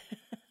just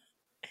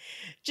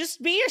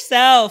just be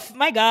yourself.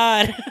 My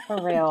God.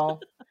 For real.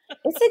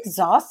 It's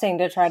exhausting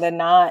to try to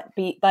not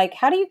be like,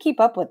 how do you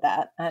keep up with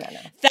that? I don't know.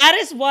 That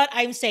is what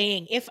I'm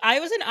saying. If I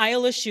was in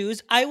Iola's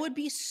shoes, I would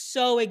be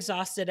so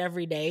exhausted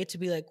every day to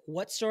be like,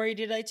 what story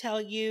did I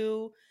tell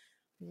you?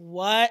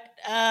 What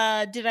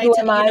did I Who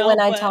tell am I when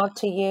I but, talk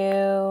to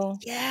you?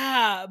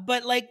 Yeah.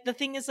 But like the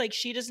thing is like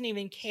she doesn't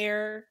even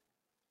care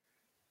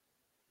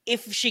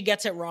if she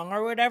gets it wrong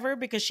or whatever,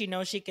 because she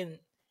knows she can.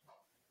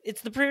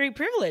 It's the pretty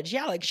privilege.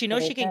 Yeah. Like she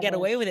knows she can get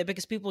away with it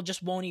because people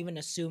just won't even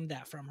assume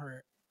that from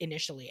her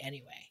initially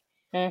anyway.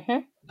 Mm-hmm.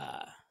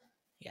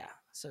 Yeah.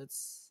 So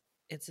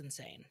it's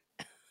insane.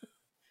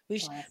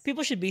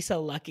 People should be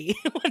so lucky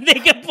when they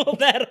can pull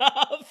that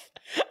off.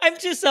 I'm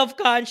too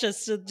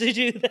self-conscious to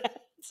do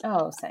that.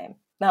 Oh, same.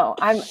 No,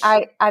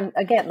 I'm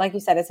again, like you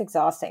said, it's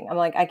exhausting. I'm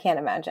like, I can't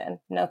imagine.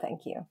 No,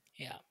 thank you.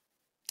 Yeah.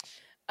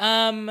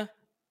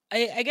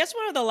 I guess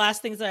one of the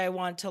last things that I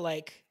want to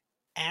like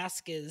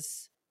ask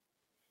is,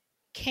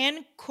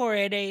 can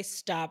Korede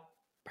stop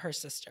her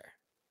sister?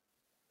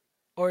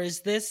 Or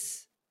is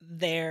this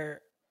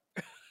their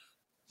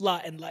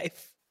lot in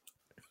life?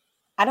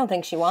 I don't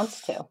think she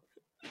wants to.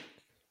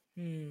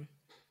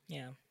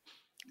 Yeah.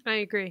 I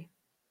agree.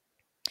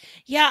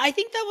 Yeah, I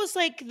think that was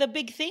like the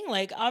big thing.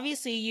 Like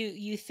obviously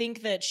you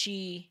think that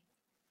she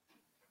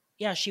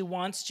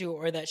wants to,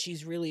 or that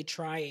she's really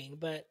trying,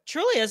 but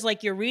truly as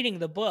like you're reading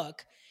the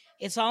book,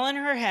 it's all in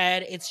her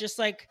head. It's just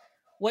like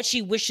what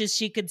she wishes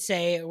she could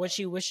say or what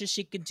she wishes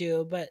she could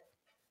do, but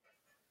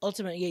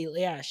ultimately,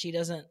 yeah, she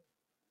doesn't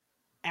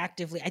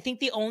actively. I think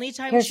the only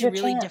time Here's she your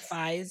really chance.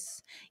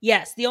 defies,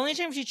 yes, the only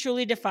time she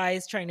truly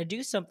defies trying to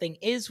do something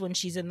is when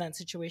she's in that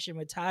situation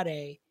with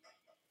Tade,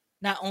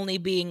 not only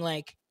being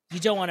like, you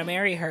don't want to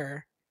marry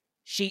her,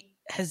 she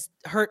has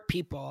hurt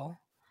people.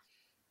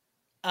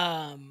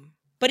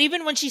 But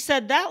even when she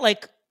said that,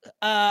 like,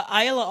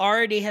 Ayla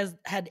already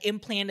had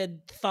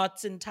implanted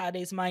thoughts in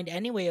Tade's mind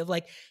anyway of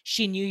like,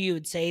 she knew you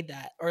would say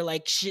that, or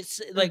like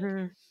she's like,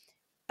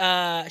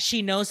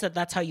 she knows that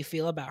that's how you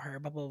feel about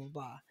her, blah blah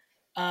blah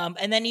blah.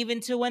 And then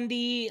even to when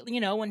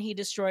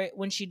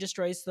when she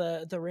destroys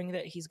the ring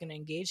that he's going to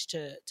engage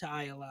to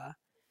Ayla,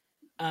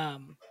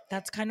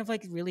 that's kind of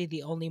like really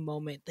the only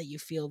moment that you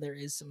feel there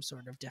is some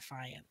sort of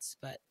defiance.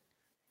 But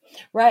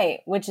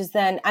right, which is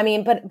then, I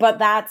mean, but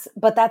that's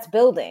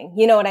building,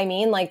 you know what I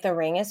mean? Like the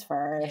ring is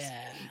first,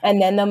 yeah,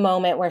 and then the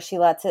moment where she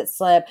lets it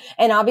slip,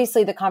 and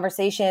obviously the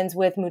conversations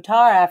with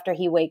Muhtar after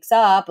he wakes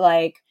up,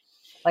 like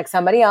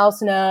somebody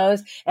else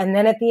knows, and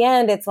then at the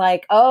end it's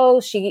like, oh,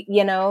 she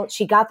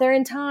got there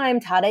in time,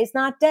 Tade's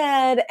not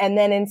dead, and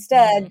then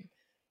instead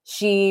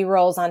she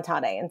rolls on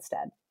Tade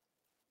instead.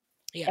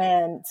 Yeah.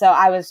 And so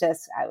I was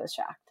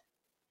shocked.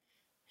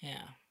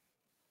 Yeah.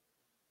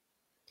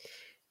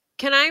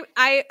 Can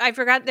I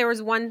forgot there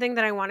was one thing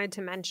that I wanted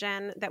to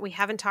mention that we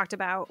haven't talked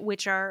about,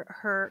 which are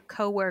her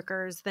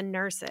coworkers, the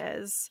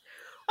nurses,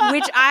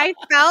 which I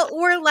felt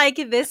were like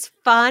this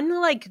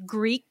fun, like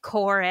Greek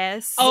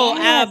chorus. Oh,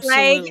 Yes.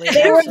 absolutely. Like,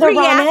 they were the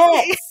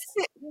Ronettes.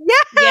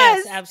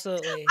 Yes,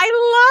 absolutely.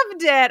 I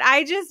loved it.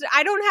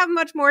 I don't have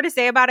much more to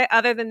say about it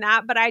other than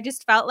that, but I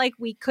just felt like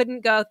we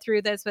couldn't go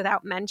through this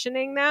without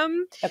mentioning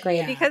them.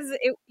 Agreed. Because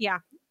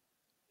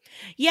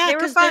Yeah, they were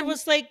because fun. there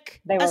was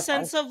like a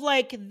sense of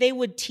like they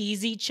would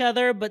tease each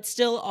other, but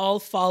still all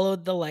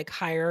followed the like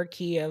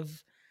hierarchy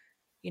of,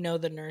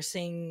 the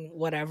nursing,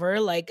 whatever.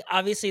 Like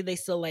obviously they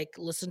still like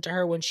listened to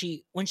her when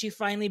she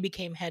finally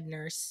became head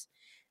nurse.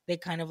 They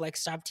kind of like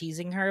stopped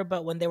teasing her,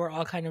 but when they were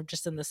all kind of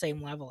just in the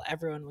same level,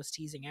 everyone was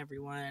teasing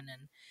everyone.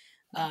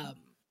 And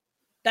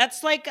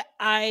that's like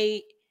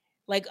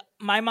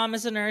my mom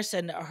is a nurse,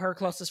 and her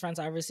closest friends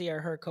obviously are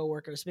her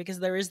coworkers, because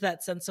there is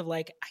that sense of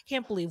like, I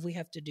can't believe we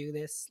have to do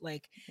this.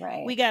 Like,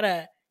 right. we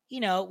gotta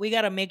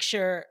make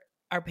sure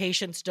our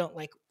patients don't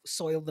like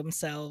soil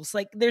themselves.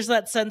 Like there's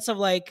that sense of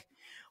like,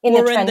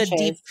 we're in the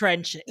deep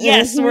trenches.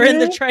 Yes, we're in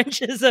the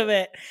trenches of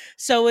it.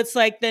 So it's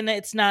like, then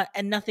it's not,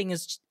 and nothing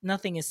is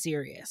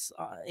serious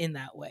in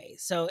that way.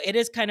 So it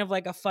is kind of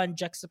like a fun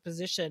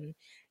juxtaposition.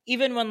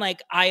 Even when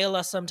like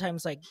Ayla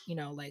sometimes like,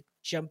 like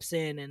jumps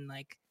in and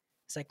like,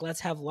 it's like, let's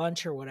have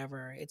lunch or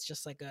whatever. It's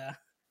just like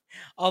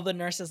all the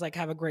nurses like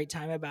have a great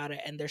time about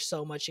it. And there's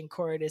so much in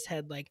Corrida's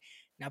head. Like,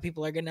 now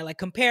people are going to like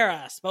compare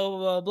us, blah, blah,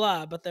 blah,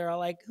 blah. But they're all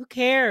like, who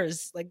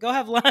cares? Like, go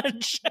have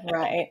lunch.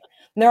 Right.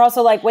 And they're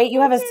also like, wait,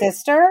 you have a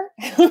sister?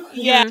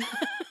 Yeah.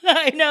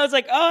 I know. It's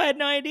like, oh, I had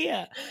no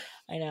idea.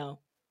 I know.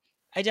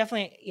 I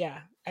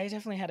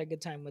definitely had a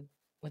good time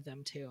with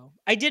them too.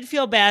 I did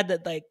feel bad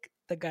that like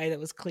the guy that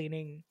was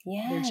cleaning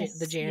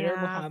the janitor,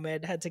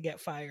 Muhammad, had to get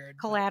fired.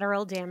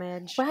 Collateral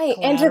damage. Right.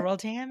 Collateral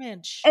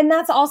damage. And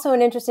that's also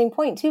an interesting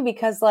point too,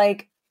 because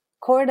like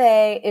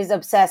Corday is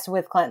obsessed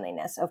with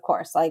cleanliness, of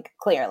course, like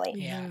clearly.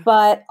 Yeah.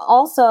 But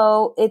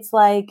also it's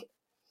like,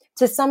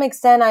 to some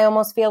extent, I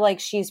almost feel like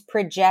she's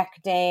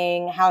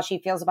projecting how she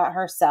feels about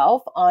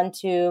herself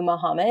onto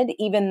Muhammad,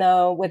 even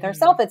though with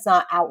herself, it's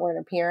not outward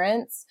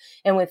appearance.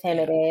 And with him,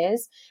 it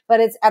is. But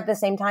it's at the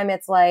same time,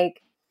 it's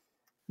like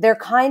they're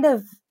kind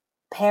of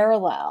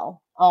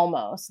parallel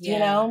almost, you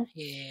know?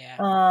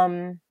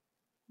 Yeah.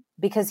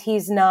 Because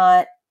he's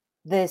not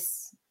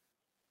this.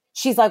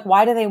 She's like,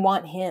 why do they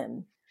want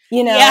him?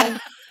 You know? Yeah.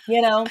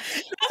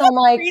 So I'm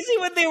like, crazy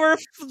when they were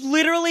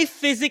literally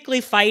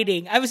physically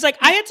fighting. I was like,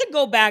 I had to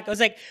go back. I was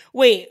like,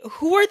 wait,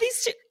 who are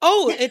these two?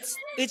 Oh, it's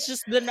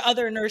just the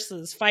other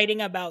nurses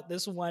fighting about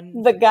this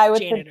one. The guy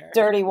with janitor. the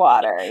dirty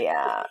water.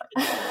 Yeah.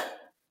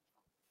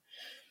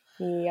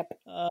 Yep.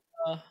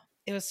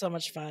 It was so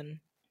much fun.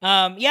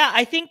 Yeah,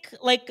 I think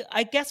like,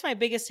 I guess my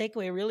biggest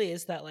takeaway really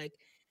is that like,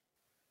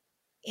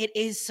 it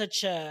is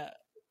such a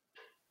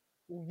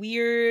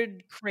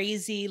weird,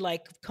 crazy,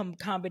 like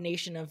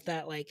combination of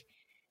that, like,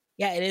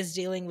 yeah, it is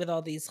dealing with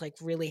all these like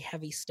really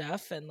heavy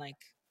stuff and like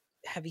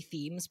heavy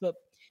themes, but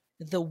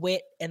the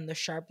wit and the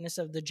sharpness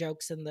of the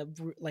jokes and the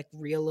like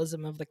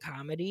realism of the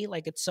comedy,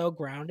 like it's so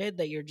grounded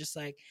that you're just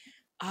like,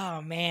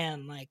 oh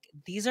man, like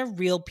these are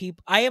real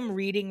people. I am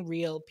reading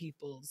real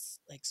people's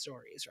like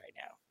stories right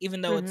now,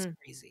 even though it's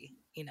crazy,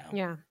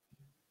 Yeah.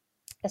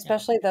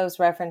 Especially those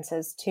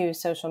references to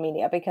social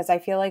media, because I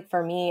feel like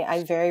for me,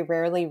 I very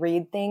rarely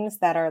read things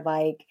that are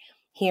like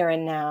here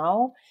and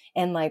now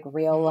and like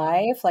real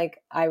life.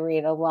 Like I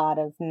read a lot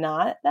of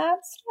not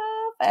that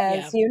stuff,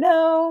 as you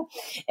know.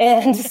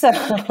 And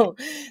so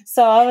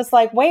I was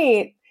like,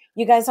 wait,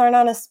 you guys aren't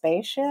on a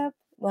spaceship?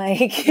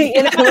 Like,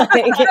 wait,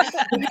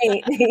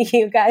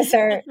 you guys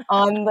are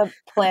on the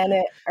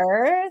planet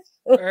Earth?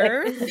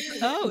 Earth?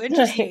 Oh,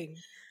 interesting.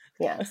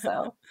 Yeah.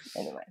 So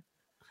anyway.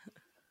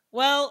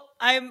 Well,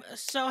 I'm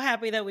so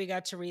happy that we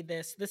got to read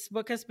this. This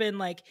book has been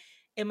like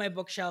in my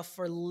bookshelf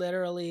for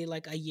literally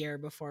like a year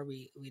before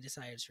we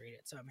decided to read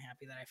it. So I'm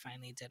happy that I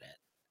finally did it.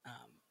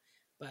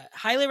 But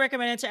highly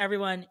recommend it to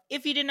everyone.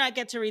 If you did not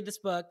get to read this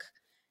book,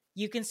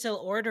 you can still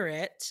order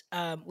it.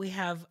 We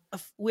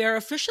are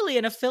officially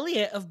an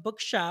affiliate of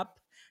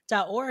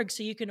bookshop.org,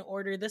 so you can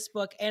order this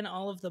book and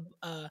all of the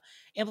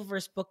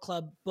Ampliverse Book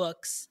Club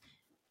books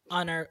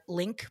on our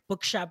link,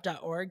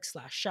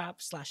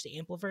 bookshop.org/shop/the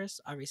Ampliverse.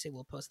 Obviously,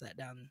 we'll post that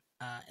down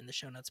in the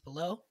show notes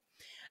below.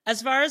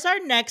 As far as our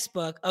next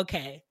book,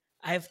 okay,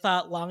 I've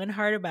thought long and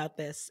hard about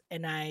this,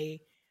 and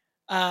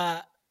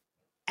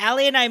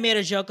Allie and I made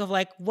a joke of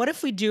like, what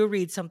if we do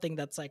read something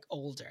that's like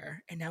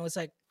older? And I was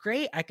like,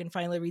 great, I can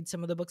finally read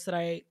some of the books that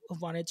I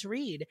wanted to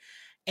read.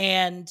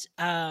 And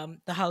the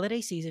holiday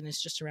season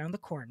is just around the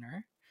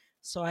corner.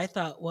 So I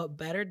thought, what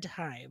better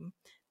time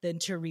than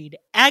to read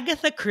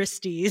Agatha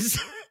Christie's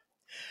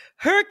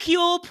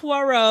Hercule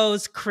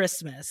Poirot's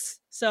Christmas.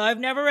 So I've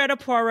never read a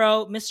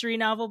Poirot mystery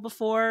novel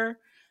before.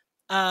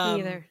 Me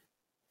either.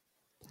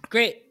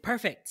 Great.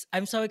 Perfect.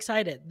 I'm so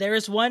excited. There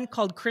is one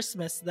called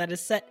Christmas that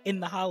is set in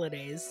the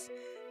holidays.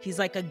 He's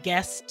like a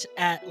guest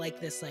at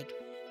like this like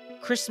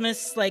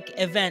Christmas like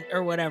event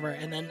or whatever.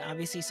 And then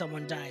obviously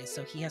someone dies.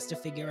 So he has to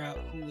figure out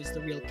who is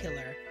the real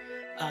killer.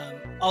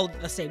 All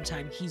at the same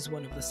time, he's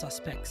one of the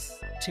suspects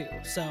too.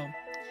 So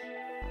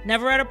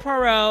never read a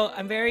Poirot.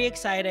 I'm very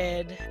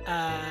excited.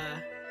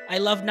 I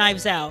love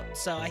Knives Out.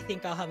 So I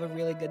think I'll have a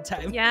really good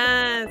time.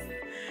 Yes.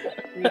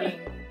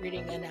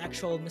 reading an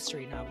actual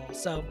mystery novel.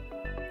 So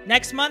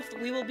next month,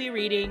 we will be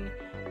reading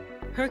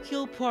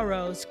Hercule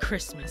Poirot's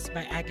Christmas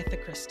by Agatha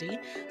Christie.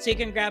 So you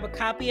can grab a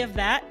copy of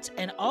that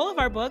and all of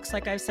our books,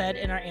 like I've said,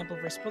 in our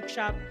Ampliverse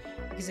bookshop.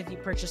 Because if you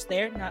purchase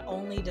there, not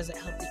only does it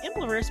help the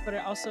Ampliverse, but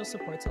it also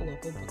supports a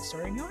local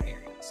bookstore in your area.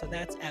 So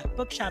that's at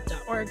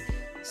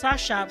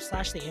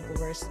bookshop.org/shop/the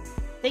Ampliverse.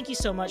 Thank you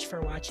so much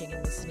for watching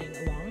and listening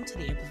along to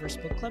the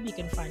Ampliverse Book Club. You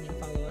can find and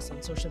follow us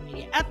on social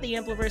media at the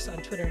Ampliverse on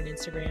Twitter and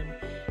Instagram.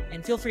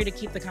 And feel free to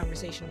keep the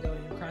conversation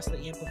going across the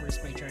Ampliverse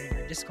by joining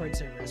our Discord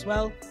server as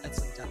well. That's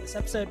linked on this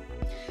episode.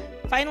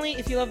 Finally,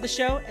 if you love the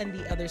show and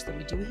the others that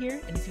we do here,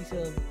 and if you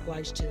feel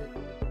obliged to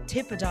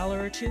tip $1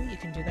 or $2, you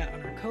can do that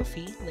on our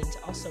Ko-fi, linked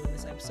also in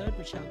this episode,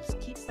 which helps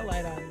keep the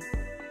light on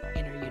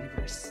in our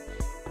universe.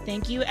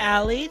 Thank you,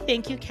 Allie.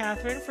 Thank you,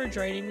 Catherine, for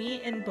joining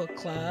me in book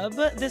club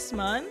this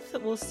month.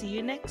 We'll see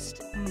you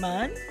next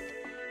month.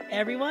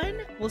 Everyone,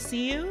 we'll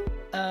see you.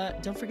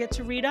 Don't forget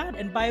to read on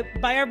and buy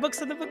our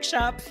books in the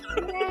bookshop.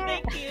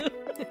 Thank you.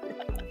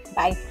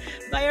 Bye.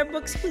 Buy our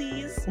books,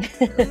 please.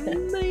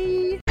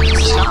 Bye.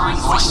 Discovering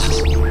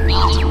voices,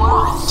 building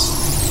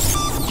worlds.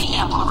 The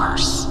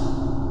Ampliverse.